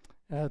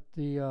at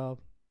the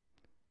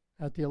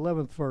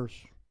 11th verse.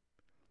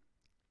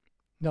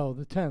 No,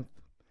 the 10th.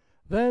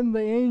 Then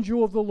the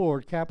angel of the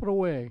Lord,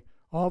 capital A,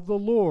 of the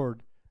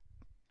Lord,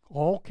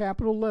 all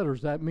capital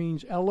letters, that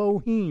means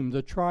Elohim,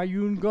 the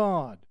triune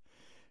God,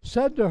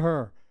 said to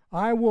her,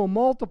 I will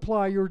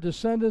multiply your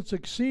descendants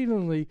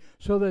exceedingly,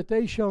 so that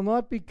they shall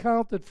not be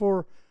counted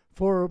for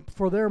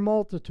their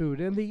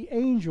multitude. And the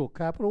angel,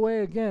 capital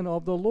A again,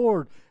 of the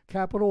Lord,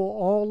 capital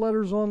all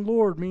letters on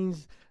Lord,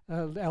 means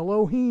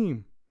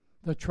Elohim,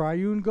 the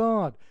triune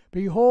God.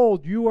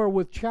 Behold, you are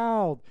with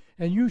child,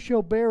 and you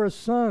shall bear a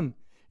son.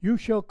 You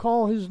shall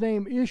call his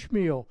name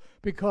Ishmael,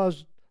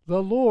 because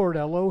the Lord,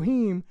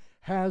 Elohim,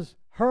 has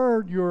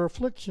heard your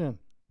affliction.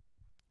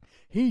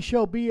 He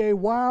shall be a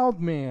wild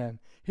man.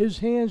 His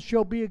hands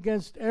shall be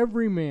against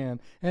every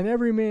man, and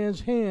every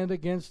man's hand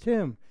against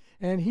him.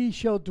 And he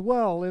shall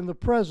dwell in the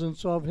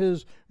presence of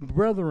his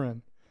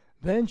brethren.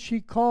 Then she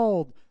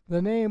called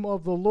the name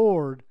of the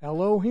Lord,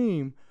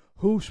 Elohim,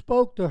 who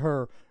spoke to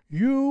her,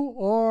 You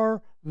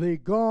are the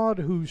God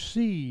who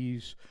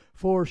sees.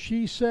 For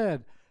she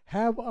said,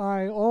 Have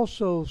I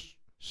also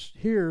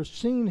here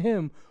seen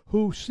him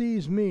who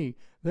sees me?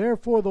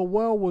 Therefore the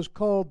well was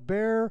called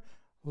Ber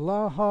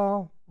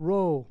Lahai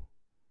Roi.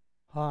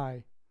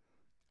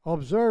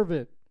 Observe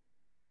it.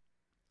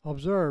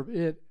 Observe,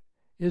 it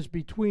is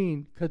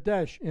between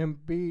Kadesh and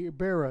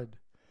Bered.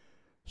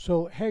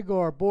 So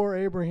Hagar bore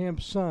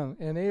Abraham's son,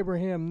 and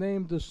Abraham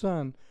named the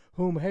son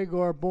whom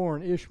Hagar bore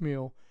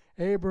Ishmael.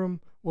 Abram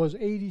was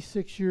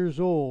 86 years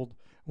old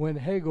when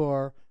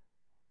Hagar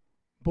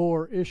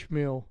bore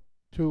Ishmael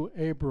to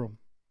Abram.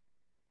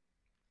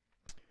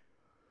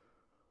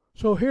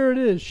 So here it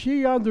is.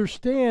 She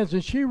understands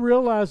and she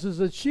realizes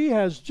that she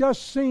has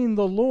just seen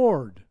the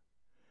Lord.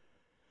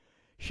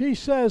 She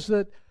says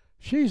that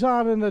she's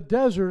out in the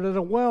desert at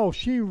a well.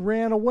 She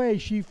ran away.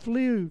 She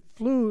fled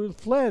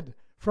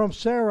from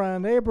Sarah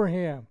and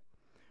Abraham.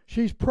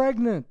 She's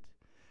pregnant.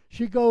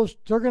 She goes,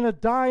 they're going to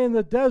die in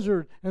the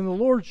desert, and the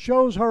Lord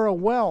shows her a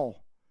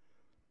well.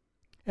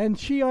 And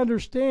she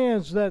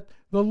understands that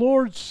the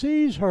Lord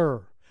sees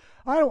her.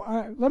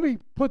 Let me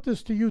put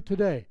this to you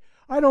today.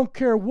 I don't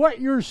care what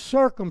your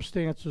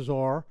circumstances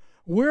are,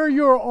 where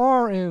you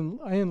are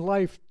in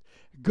life,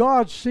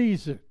 God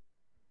sees it.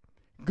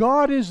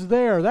 God is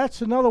there.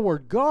 That's another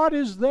word. God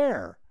is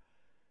there.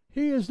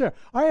 He is there.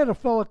 I had a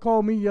fella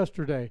call me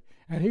yesterday,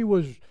 and he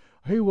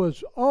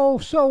was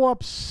so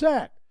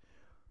upset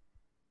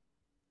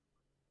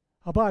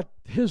about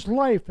his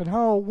life and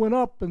how it went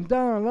up and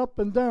down, up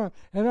and down.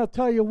 And I'll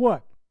tell you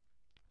what,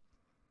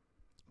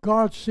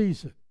 God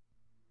sees it.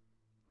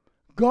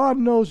 God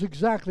knows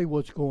exactly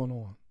what's going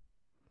on.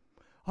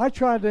 I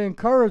tried to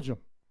encourage him.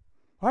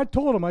 I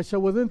told him, I said,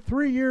 within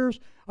 3 years,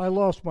 I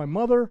lost my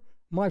mother,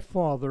 my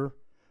father,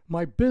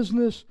 my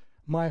business,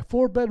 my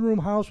 4-bedroom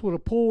house with a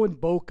pool in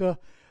Boca.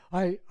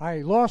 I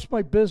lost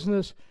my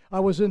business. I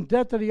was in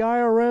debt to the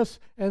IRS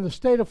and the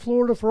state of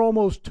Florida for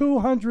almost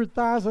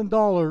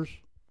 $200,000.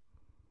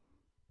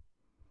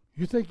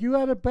 You think you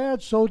had it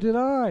bad? So did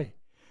I.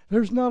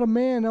 There's not a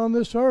man on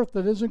this earth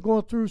that isn't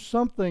going through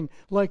something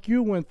like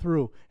you went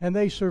through, and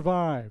they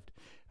survived.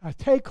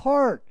 Take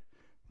heart.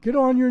 Get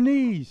on your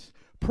knees.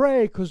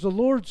 Pray, because the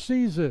Lord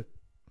sees it.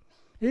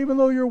 Even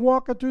though you're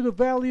walking through the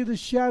valley of the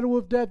shadow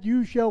of death,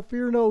 you shall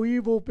fear no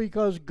evil,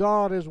 because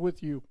God is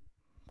with you.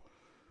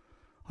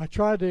 I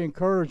tried to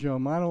encourage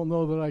him. I don't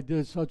know that I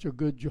did such a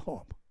good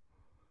job.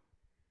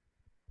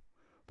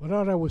 But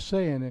what I was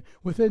saying,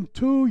 within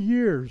 2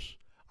 years,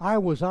 I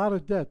was out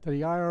of debt to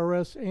the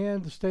IRS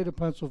and the state of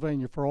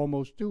Pennsylvania for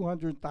almost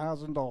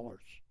 $200,000.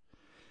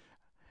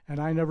 And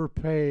I never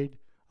paid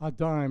a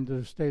dime to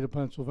the state of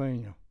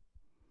Pennsylvania.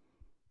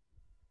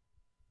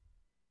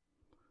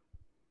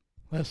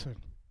 Listen,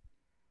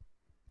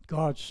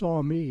 God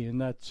saw me in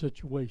that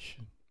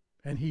situation,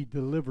 and He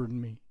delivered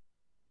me.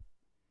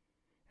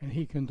 And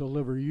He can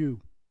deliver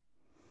you.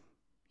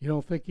 You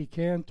don't think He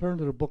can? Turn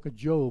to the book of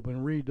Job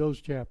and read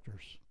those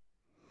chapters.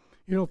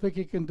 You don't think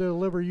He can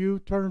deliver you?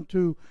 Turn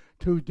to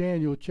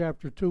Daniel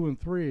chapter 2 and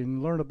 3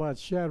 and learn about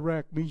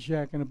Shadrach,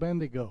 Meshach, and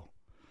Abednego.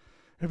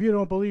 If you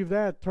don't believe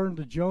that, turn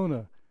to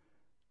Jonah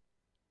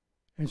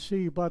and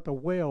see about the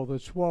whale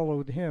that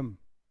swallowed him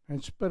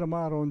and spit him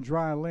out on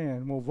dry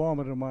land. We'll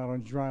vomit him out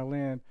on dry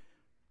land.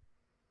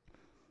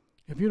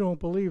 If you don't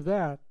believe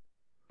that,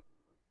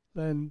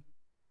 then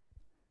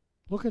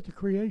look at the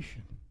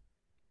creation.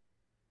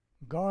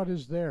 God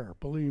is there,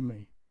 believe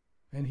me,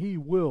 and He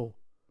will.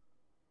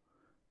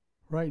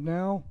 Right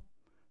now,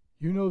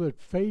 you know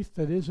that faith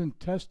that isn't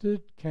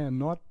tested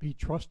cannot be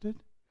trusted.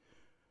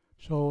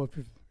 So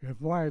if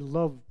my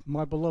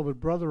beloved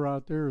brother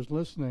out there is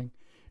listening,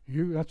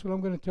 that's what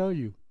I'm going to tell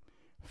you.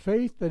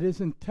 Faith that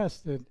isn't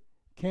tested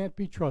can't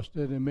be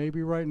trusted, and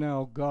maybe right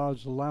now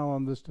God's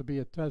allowing this to be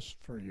a test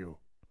for you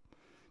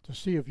to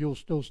see if you'll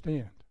still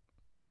stand.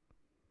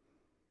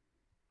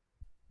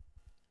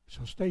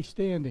 So stay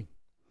standing.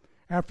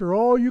 After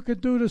all you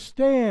could do to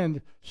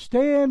stand,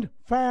 stand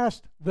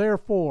fast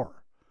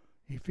therefore.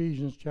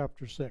 Ephesians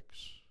chapter 6.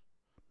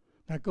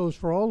 That goes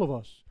for all of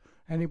us.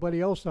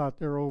 Anybody else out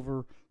there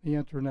over the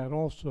internet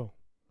also.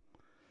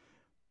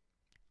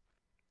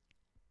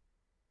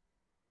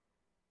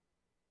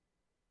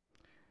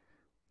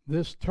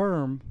 This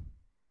term,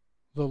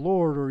 the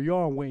Lord or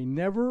Yahweh,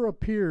 never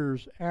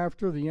appears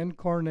after the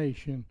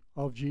incarnation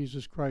of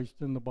Jesus Christ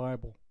in the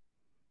Bible.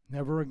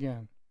 Never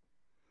again.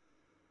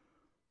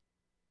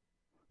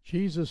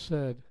 Jesus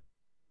said,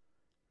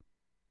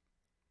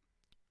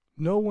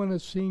 "No one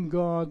has seen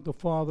God the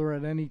Father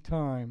at any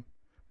time.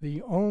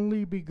 The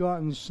only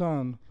begotten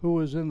Son, who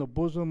is in the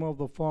bosom of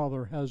the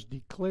Father, has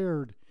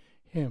declared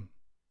Him."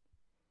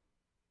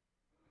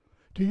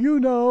 Do you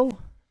know?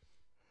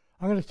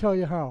 I'm going to tell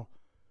you how.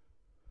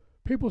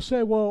 People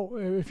say, well,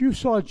 if you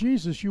saw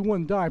Jesus, you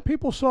wouldn't die.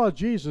 People saw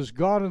Jesus,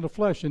 God in the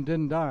flesh, and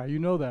didn't die. You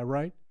know that,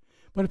 right?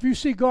 But if you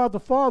see God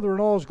the Father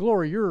in all His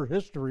glory, you're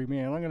history,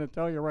 man. I'm going to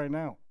tell you right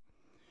now.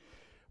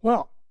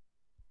 Well,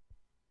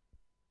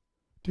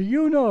 do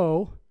you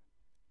know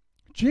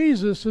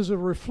Jesus is a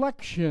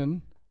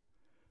reflection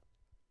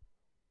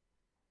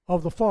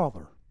of the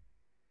Father?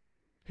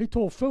 He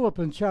told Philip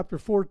in chapter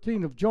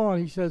 14 of John,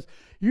 he says,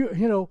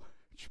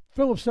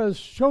 Philip says,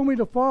 "Show me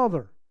the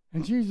Father."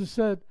 And Jesus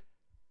said,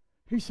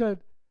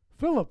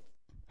 "Philip,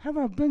 have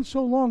I been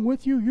so long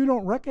with you, you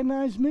don't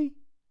recognize me?"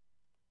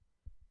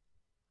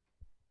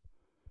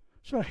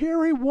 So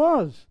here he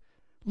was,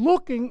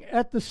 looking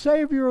at the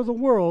Savior of the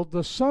world,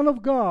 the Son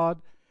of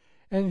God,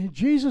 and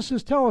Jesus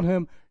is telling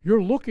him,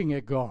 you're looking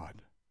at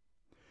God.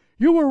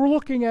 You were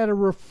looking at a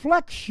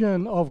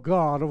reflection of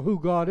God, of who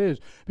God is,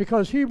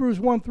 because Hebrews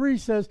 1:3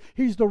 says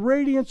He's the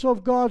radiance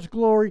of God's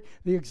glory,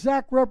 the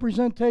exact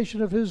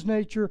representation of His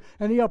nature,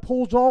 and He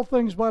upholds all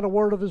things by the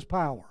word of His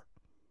power.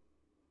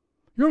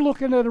 You're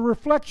looking at a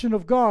reflection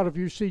of God if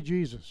you see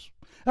Jesus.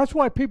 That's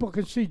why people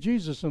can see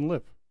Jesus and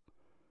live.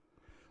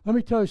 Let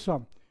me tell you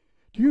something.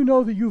 Do you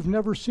know that you've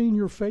never seen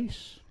your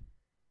face?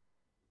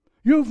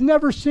 You've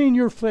never seen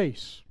your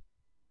face.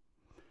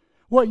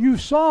 What you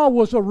saw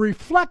was a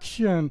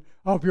reflection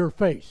of your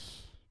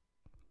face,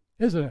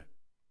 isn't it?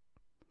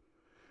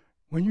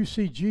 When you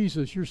see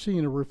Jesus, you're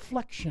seeing a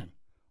reflection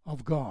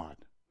of God.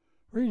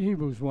 Read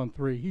Hebrews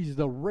 1:3. He's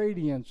the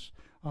radiance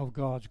of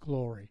God's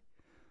glory,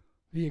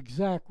 the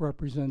exact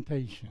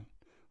representation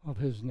of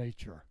His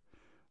nature,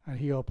 and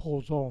He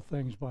upholds all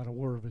things by the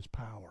word of His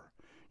power.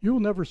 You'll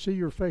never see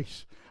your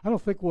face. I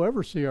don't think we'll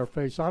ever see our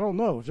face. I don't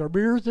know. Is there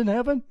mirrors in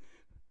heaven?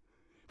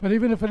 But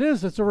even if it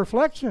is, it's a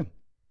reflection.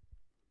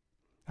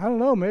 I don't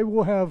know. Maybe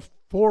we'll have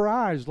 4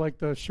 eyes like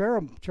the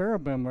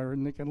cherubim,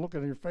 and they can look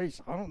at your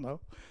face. I don't know.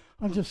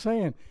 I'm just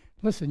saying.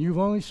 Listen, you've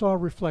only saw a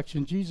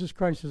reflection. Jesus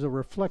Christ is a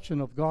reflection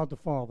of God the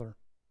Father.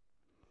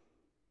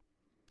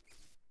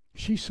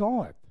 She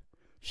saw it.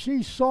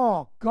 She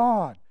saw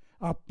God,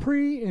 a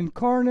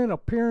pre-incarnate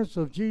appearance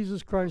of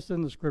Jesus Christ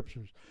in the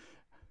Scriptures.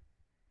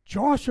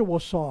 Joshua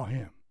saw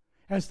Him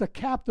as the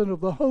captain of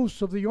the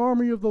hosts of the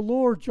army of the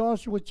Lord,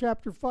 Joshua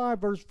chapter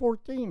 5, verse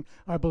 14,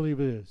 I believe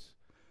it is.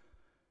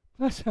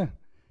 Listen,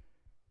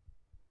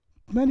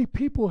 many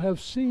people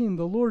have seen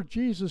the Lord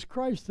Jesus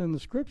Christ in the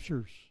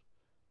Scriptures.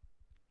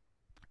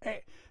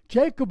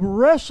 Jacob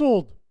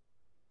wrestled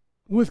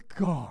with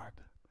God.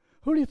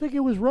 Who do you think he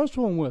was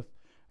wrestling with?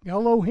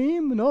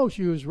 Elohim? No,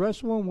 she was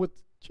wrestling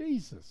with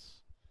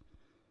Jesus.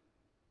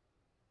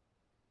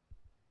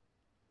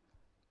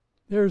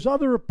 There's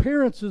other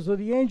appearances of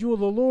the angel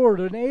of the Lord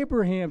in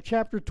Abraham,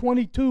 chapter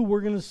 22.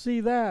 We're going to see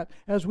that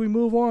as we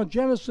move on.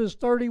 Genesis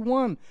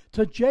 31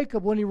 to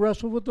Jacob when he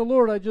wrestled with the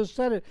Lord. I just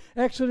said it.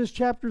 Exodus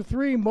chapter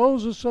 3,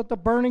 Moses at the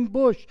burning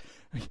bush.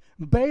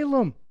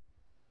 Balaam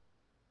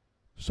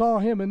saw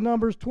him in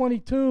Numbers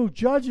 22.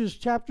 Judges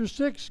chapter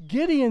 6,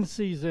 Gideon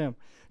sees him.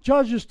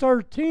 Judges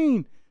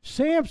 13,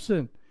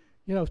 Samson.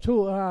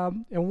 And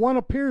one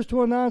appears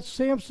to announce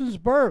Samson's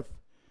birth.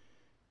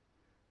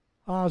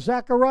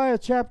 Zechariah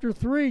chapter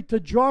 3 to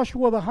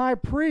Joshua the high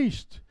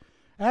priest.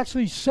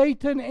 Actually,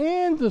 Satan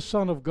and the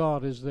Son of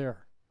God is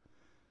there.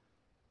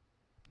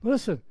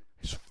 Listen,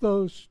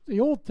 the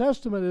Old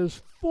Testament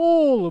is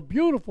full of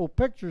beautiful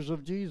pictures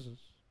of Jesus.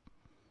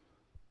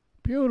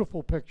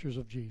 Beautiful pictures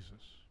of Jesus.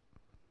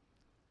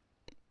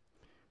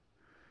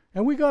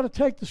 And we got to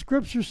take the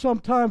scriptures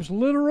sometimes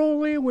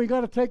literally, we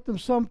got to take them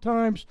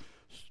sometimes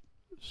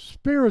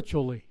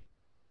spiritually.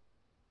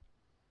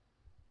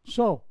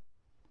 So,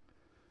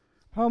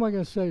 how am I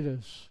going to say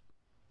this?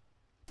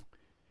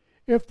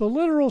 If the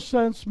literal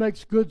sense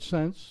makes good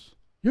sense,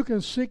 you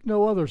can seek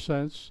no other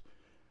sense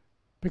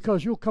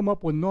because you'll come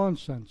up with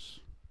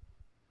nonsense.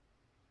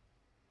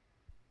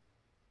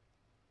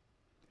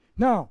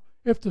 Now,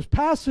 if the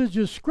passage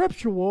is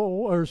scriptural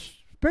or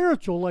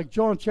spiritual, like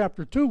John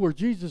chapter 2, where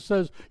Jesus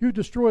says, you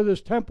destroy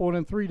this temple and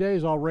in 3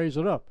 days I'll raise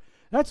it up.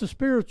 That's a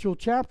spiritual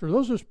chapter.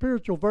 Those are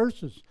spiritual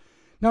verses.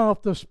 Now,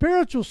 if the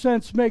spiritual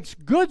sense makes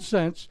good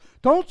sense,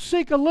 don't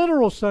seek a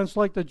literal sense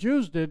like the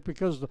Jews did,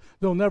 because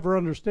they'll never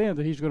understand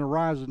that he's going to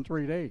rise in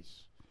 3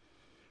 days.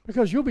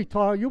 Because you'll be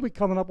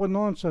coming up with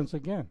nonsense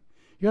again.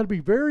 You got to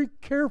be very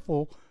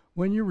careful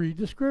when you read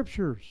the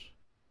scriptures.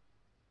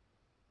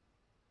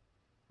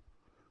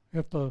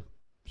 If the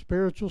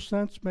spiritual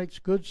sense makes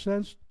good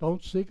sense,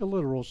 don't seek a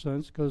literal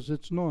sense, because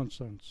it's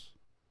nonsense.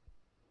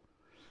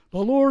 The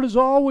Lord is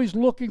always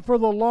looking for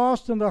the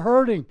lost and the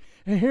hurting.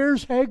 And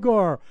here's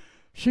Hagar.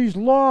 She's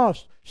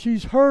lost.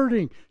 She's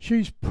hurting.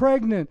 She's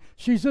pregnant.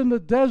 She's in the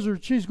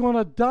desert. She's going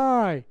to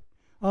die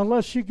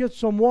unless she gets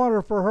some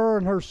water for her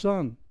and her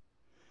son.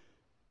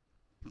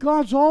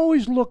 God's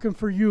always looking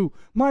for you.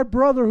 My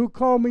brother who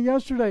called me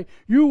yesterday,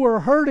 you were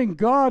hurting.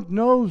 God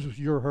knows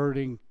you're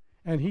hurting,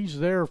 and he's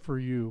there for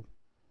you.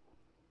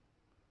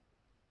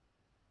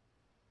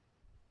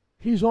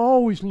 He's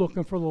always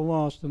looking for the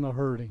lost and the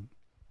hurting.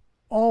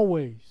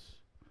 Always.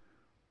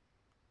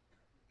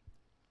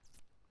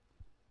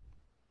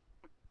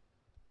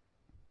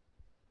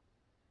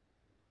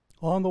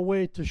 On the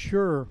way to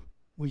Shur,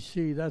 we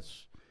see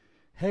that's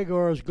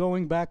Hagar is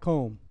going back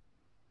home.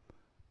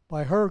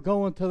 By her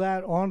going to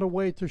that on the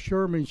way to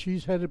Shur means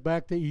she's headed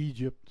back to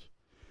Egypt.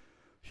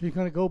 She's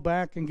going to go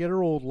back and get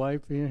her old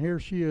life, and here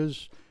she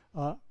is.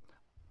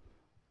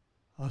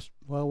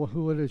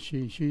 Who is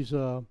she? She's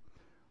a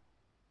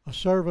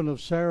servant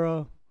of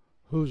Sarah,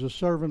 who's a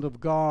servant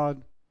of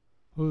God,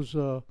 who's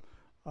a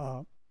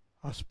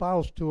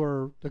spouse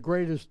to the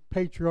greatest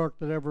patriarch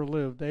that ever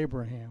lived,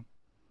 Abraham.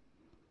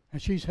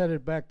 And she's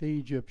headed back to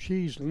Egypt.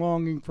 She's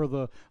longing for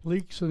the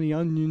leeks and the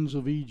onions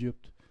of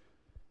Egypt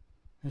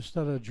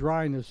instead of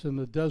dryness in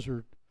the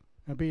desert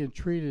and being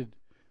treated.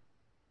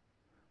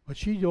 But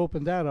she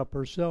opened that up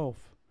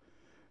herself.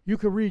 You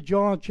could read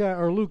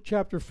Luke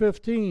chapter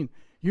 15.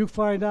 You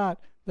find out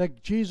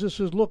that Jesus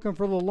is looking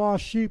for the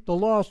lost sheep, the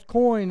lost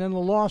coin, and the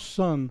lost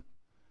son.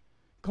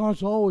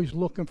 God's always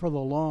looking for the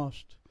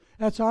lost.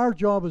 That's our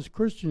job as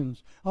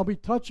Christians. I'll be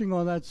touching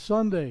on that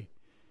Sunday.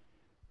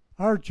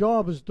 Our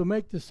job is to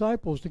make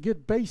disciples, to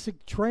get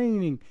basic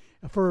training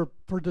for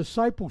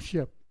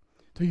discipleship,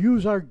 to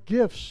use our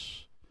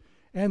gifts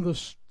and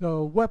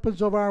the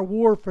weapons of our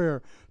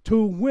warfare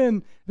to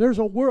win. There's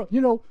a world,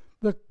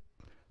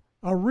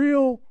 a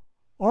real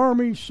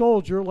Army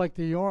soldier, like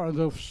an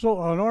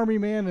Army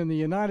man in the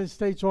United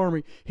States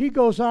Army, he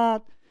goes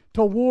out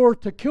to war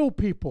to kill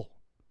people.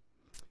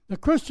 The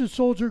Christian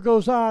soldier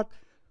goes out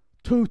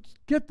to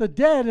get the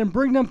dead and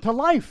bring them to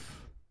life.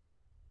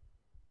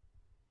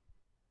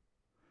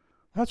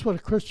 That's what a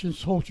Christian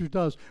soldier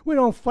does. We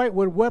don't fight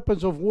with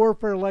weapons of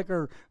warfare like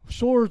our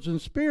swords and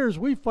spears.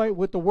 We fight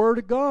with the Word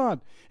of God.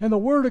 And the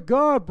Word of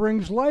God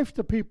brings life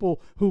to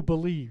people who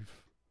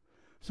believe.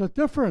 It's a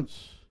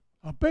difference,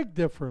 a big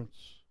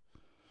difference.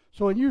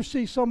 So when you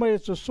see somebody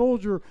that's a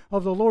soldier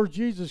of the Lord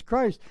Jesus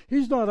Christ,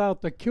 he's not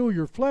out to kill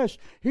your flesh.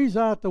 He's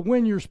out to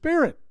win your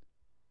spirit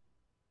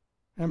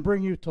and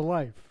bring you to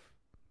life.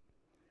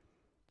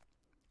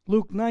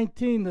 Luke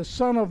 19, the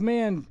Son of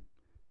Man.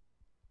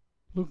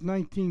 Luke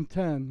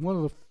 19:10, one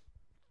of the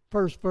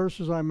first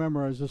verses I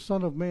memorized. The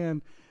Son of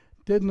Man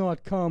did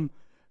not come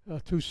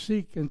to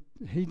seek, and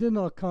he did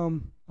not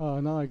come.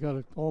 Now I got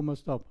it all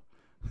messed up.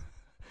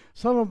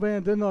 Son of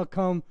Man did not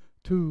come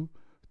to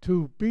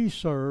be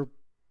served,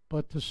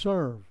 but to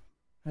serve,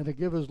 and to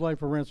give his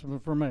life a ransom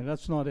for many.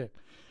 That's not it.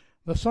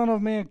 The Son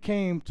of Man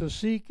came to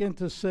seek and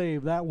to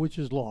save that which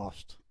is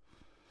lost.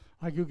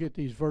 I do get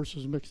these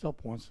verses mixed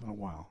up once in a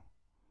while.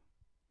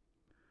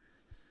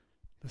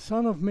 The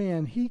Son of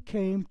Man, he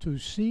came to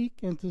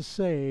seek and to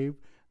save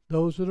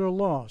those that are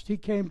lost. He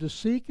came to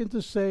seek and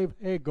to save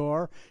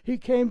Hagar. He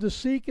came to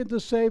seek and to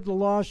save the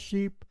lost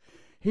sheep.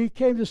 He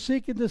came to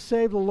seek and to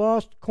save the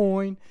lost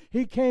coin.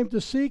 He came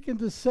to seek and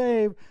to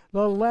save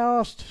the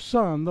lost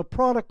son, the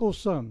prodigal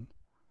son.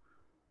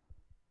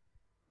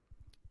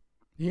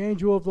 The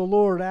angel of the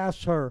Lord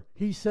asks her,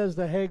 he says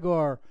to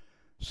Hagar,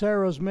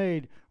 Sarah's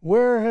maid,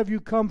 where have you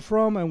come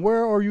from and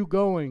where are you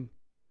going?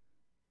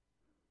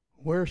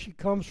 Where she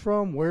comes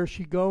from, where's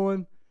she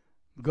going?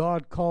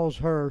 God calls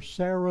her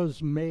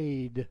Sarah's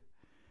maid.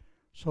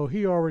 So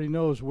he already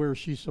knows where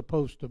she's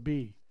supposed to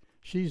be.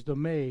 She's the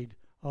maid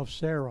of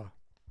Sarah.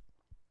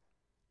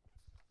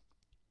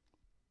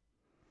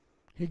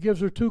 He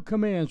gives her two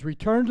commands.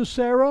 Return to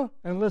Sarah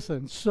and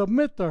listen,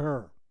 submit to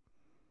her.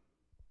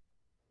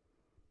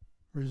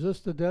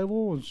 Resist the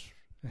devil and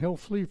he'll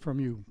flee from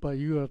you, but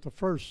you have to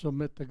first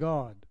submit to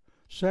God.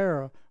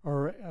 Sarah,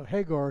 or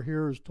Hagar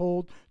here, is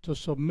told to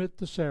submit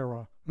to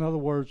Sarah. In other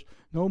words,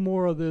 no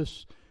more of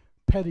this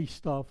petty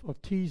stuff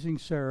of teasing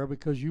Sarah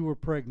because you were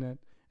pregnant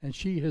and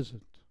she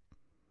isn't.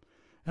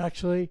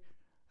 Actually,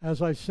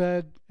 as I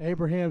said,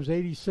 Abraham's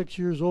 86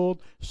 years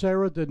old.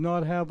 Sarah did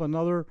not have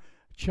another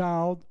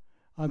child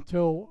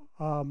until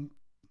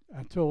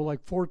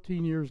like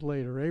 14 years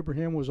later.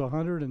 Abraham was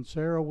 100 and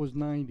Sarah was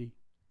 90.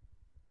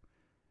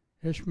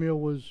 Ishmael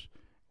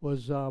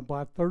was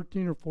about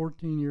 13 or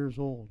 14 years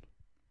old.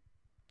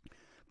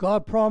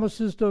 God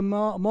promises to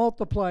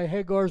multiply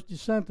Hagar's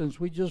descendants.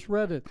 We just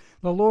read it.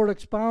 The Lord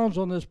expounds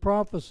on this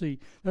prophecy.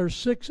 There's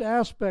 6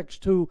 aspects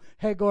to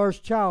Hagar's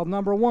child.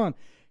 Number 1,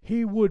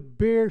 she would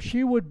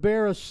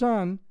bear a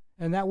son,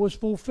 and that was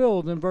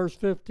fulfilled in verse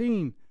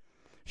 15.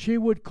 She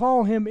would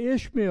call him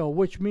Ishmael,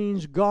 which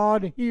means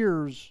God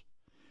hears.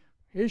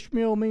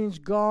 Ishmael means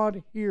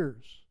God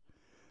hears.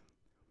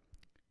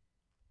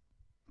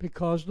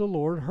 Because the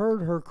Lord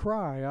heard her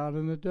cry out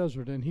in the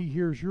desert, and he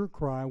hears your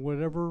cry,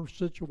 whatever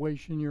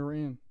situation you're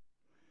in.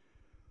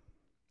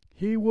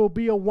 He will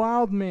be a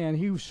wild man.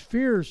 He's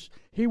fierce.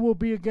 He will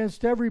be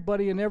against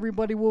everybody, and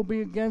everybody will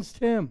be against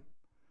him.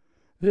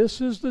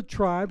 This is the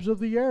tribes of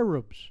the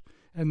Arabs.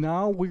 And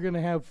now we're going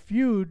to have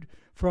feud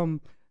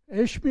from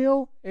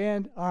Ishmael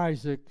and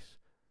Isaac's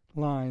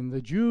line,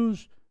 the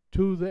Jews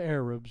to the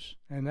Arabs,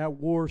 and that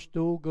war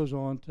still goes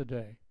on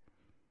today.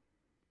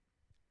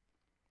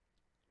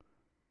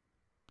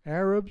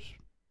 Arabs,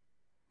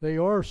 they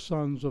are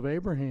sons of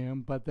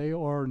Abraham, but they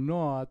are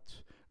not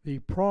the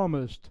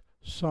promised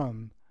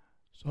sons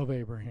of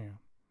Abraham,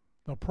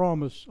 the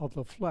promise of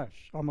the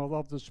flesh,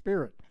 of the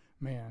spirit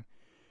man.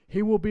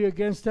 He will be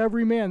against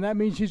every man. That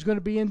means he's going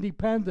to be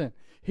independent.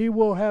 He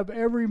will have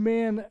every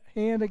man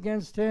hand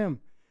against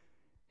him.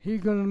 He's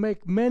going to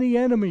make many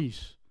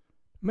enemies,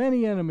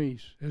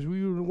 as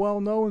we well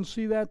know and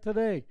see that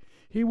today.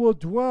 He will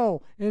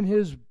dwell in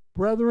his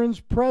brethren's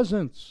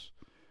presence.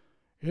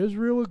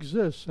 Israel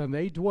exists, and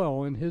they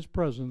dwell in his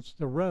presence,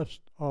 the rest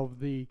of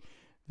the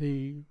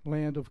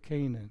land of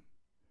Canaan.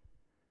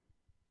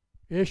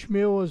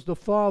 Ishmael is the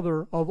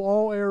father of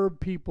all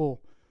Arab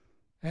people,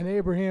 and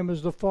Abraham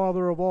is the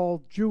father of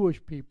all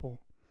Jewish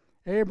people.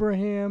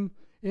 Abraham,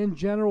 in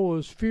general,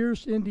 is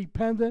fierce,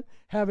 independent,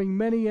 having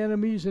many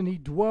enemies, and he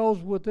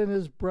dwells within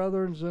his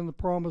brethren in the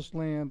promised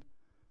land.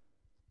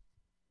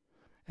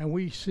 And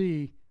we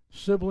see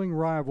sibling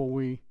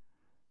rivalry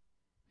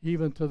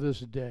even to this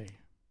day.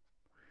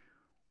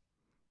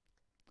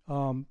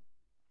 El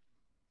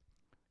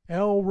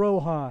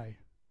Rohi,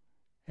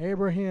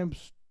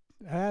 Abraham's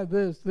had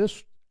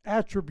this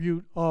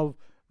attribute of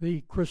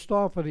the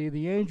Christophany,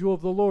 the angel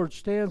of the Lord,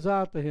 stands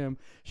out to him.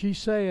 She's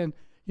saying,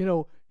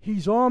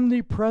 he's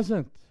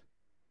omnipresent.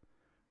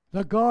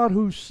 The God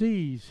who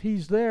sees,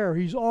 he's there.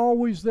 He's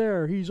always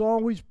there. He's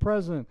always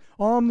present.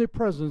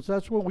 Omnipresence,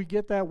 that's where we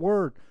get that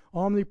word,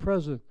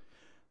 omnipresent.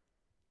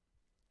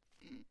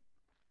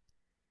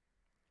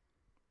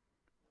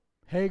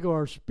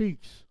 Hagar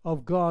speaks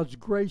of God's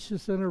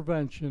gracious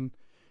intervention.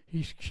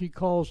 She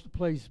calls the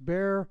place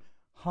Ber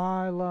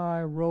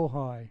Halai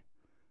Rohi,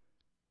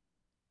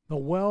 the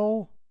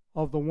well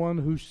of the one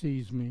who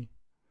sees me.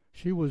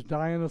 She was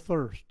dying of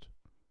thirst.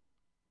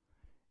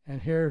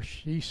 And here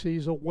she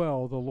sees a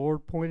well. The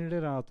Lord pointed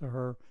it out to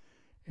her.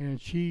 And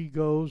she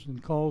goes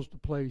and calls the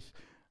place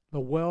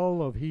the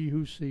well of he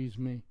who sees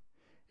me.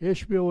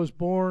 Ishmael was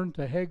born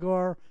to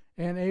Hagar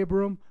and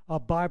Abram, a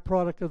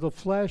byproduct of the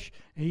flesh.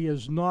 He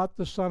is not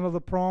the son of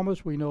the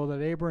promise. We know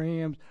that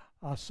Abraham's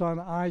son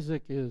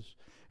Isaac is.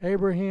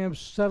 Abraham's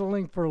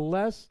settling for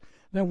less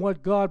than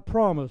what God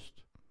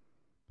promised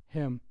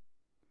him.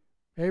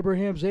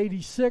 Abraham's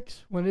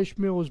 86 when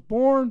Ishmael was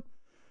born.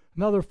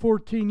 Another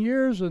 14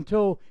 years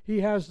until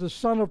he has the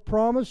son of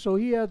promise. So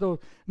he had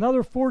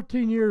another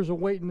 14 years of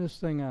waiting this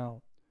thing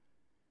out.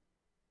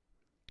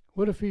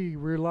 What if he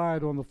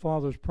relied on the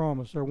Father's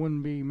promise? There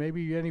wouldn't be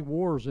maybe any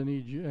wars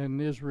in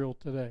Israel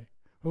today.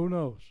 Who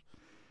knows?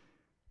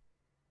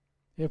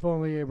 If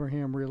only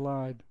Abraham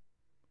relied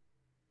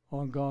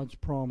on God's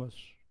promise.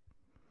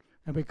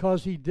 And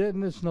because he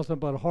didn't, it's nothing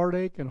but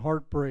heartache and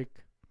heartbreak.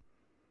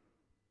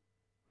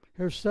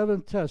 Here's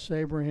 7 tests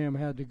Abraham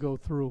had to go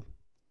through.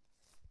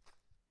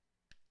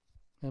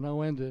 and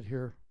I'll end it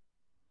here.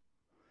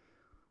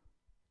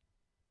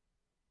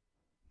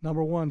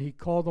 Number one, he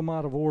called them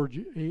out of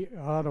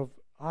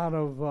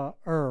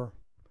Ur.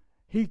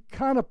 He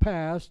kind of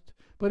passed,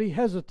 but he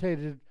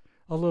hesitated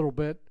a little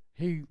bit.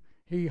 He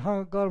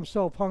got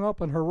himself hung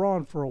up in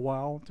Haran for a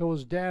while until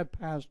his dad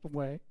passed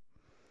away.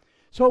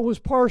 So it was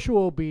partial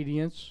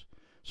obedience.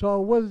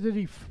 So whether did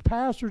he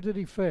pass or did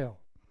he fail?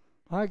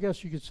 I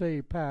guess you could say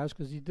he passed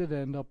because he did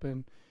end up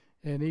in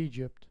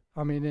Egypt.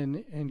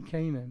 In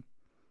Canaan.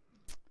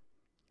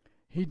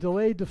 He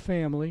delayed the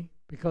family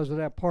because of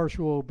that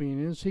partial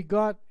obedience. He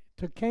got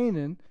to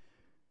Canaan.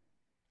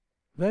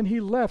 Then he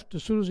left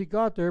as soon as he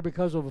got there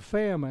because of a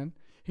famine.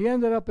 He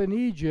ended up in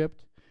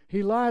Egypt.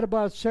 He lied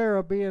about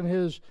Sarah being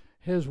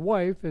his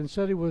wife and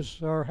said he was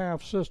her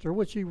half-sister,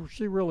 which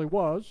she really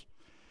was.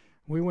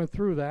 We went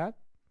through that.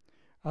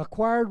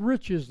 Acquired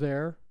riches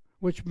there,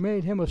 which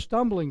made him a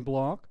stumbling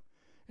block.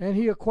 And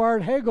he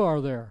acquired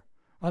Hagar there,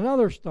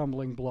 another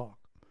stumbling block.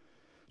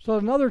 So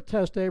another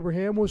test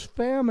Abraham was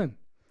famine.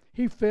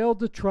 He failed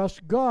to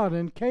trust God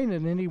in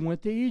Canaan, and he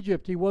went to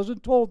Egypt. He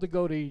wasn't told to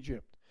go to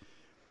Egypt.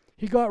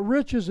 He got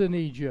riches in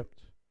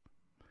Egypt.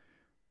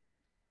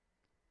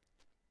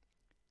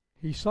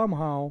 He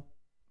somehow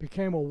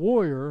became a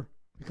warrior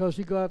because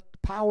he got the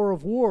power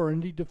of war,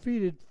 and he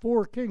defeated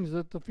 4 kings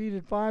that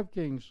defeated 5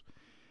 kings.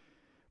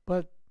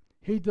 But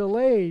he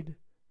delayed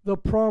the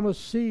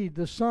promised seed,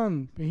 the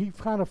son. He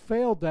kind of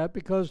failed that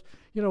because,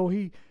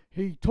 he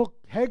took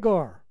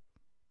Hagar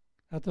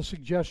at the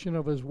suggestion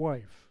of his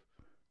wife.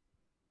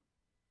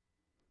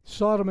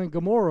 Sodom and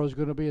Gomorrah is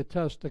going to be a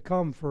test to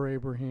come for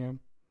Abraham.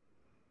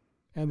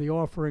 And the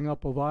offering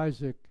up of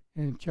Isaac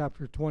in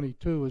chapter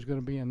 22 is going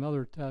to be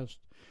another test.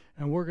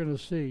 And we're going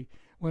to see,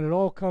 when it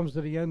all comes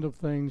to the end of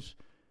things,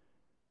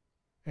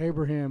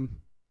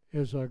 Abraham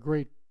is a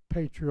great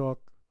patriarch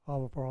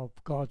of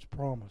God's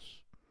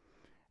promise.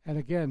 And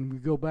again, we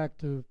go back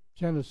to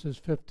Genesis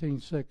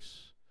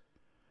 15:6.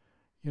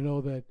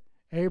 That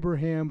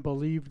Abraham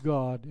believed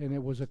God, and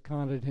it was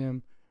accounted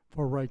him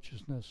for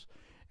righteousness.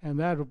 And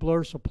that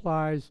verse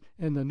applies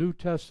in the New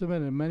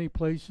Testament in many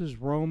places,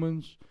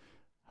 Romans,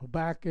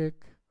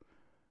 Habakkuk,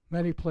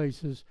 many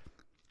places.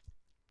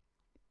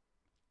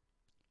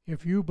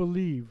 If you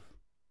believe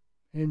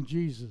in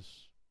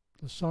Jesus,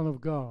 the Son of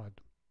God,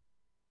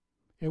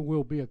 it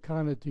will be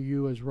accounted to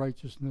you as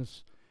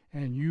righteousness,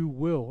 and you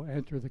will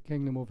enter the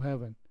kingdom of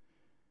heaven.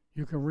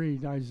 You can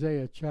read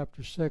Isaiah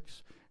chapter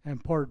 6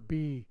 and part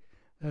B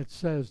that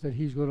says that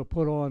he's going to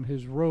put on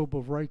his robe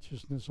of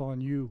righteousness on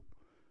you.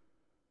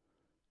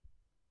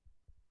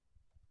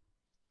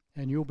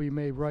 And you'll be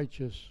made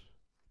righteous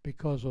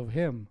because of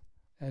him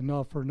and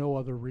not for no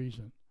other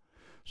reason.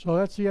 So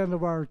that's the end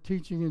of our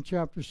teaching in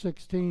chapter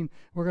 16.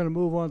 We're going to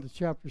move on to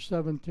chapter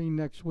 17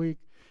 next week.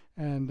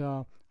 And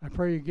I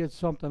pray you get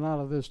something out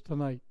of this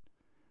tonight.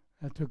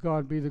 And to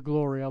God be the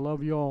glory. I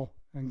love you all,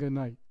 and good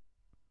night.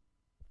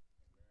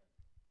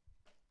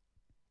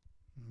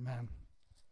 Amen.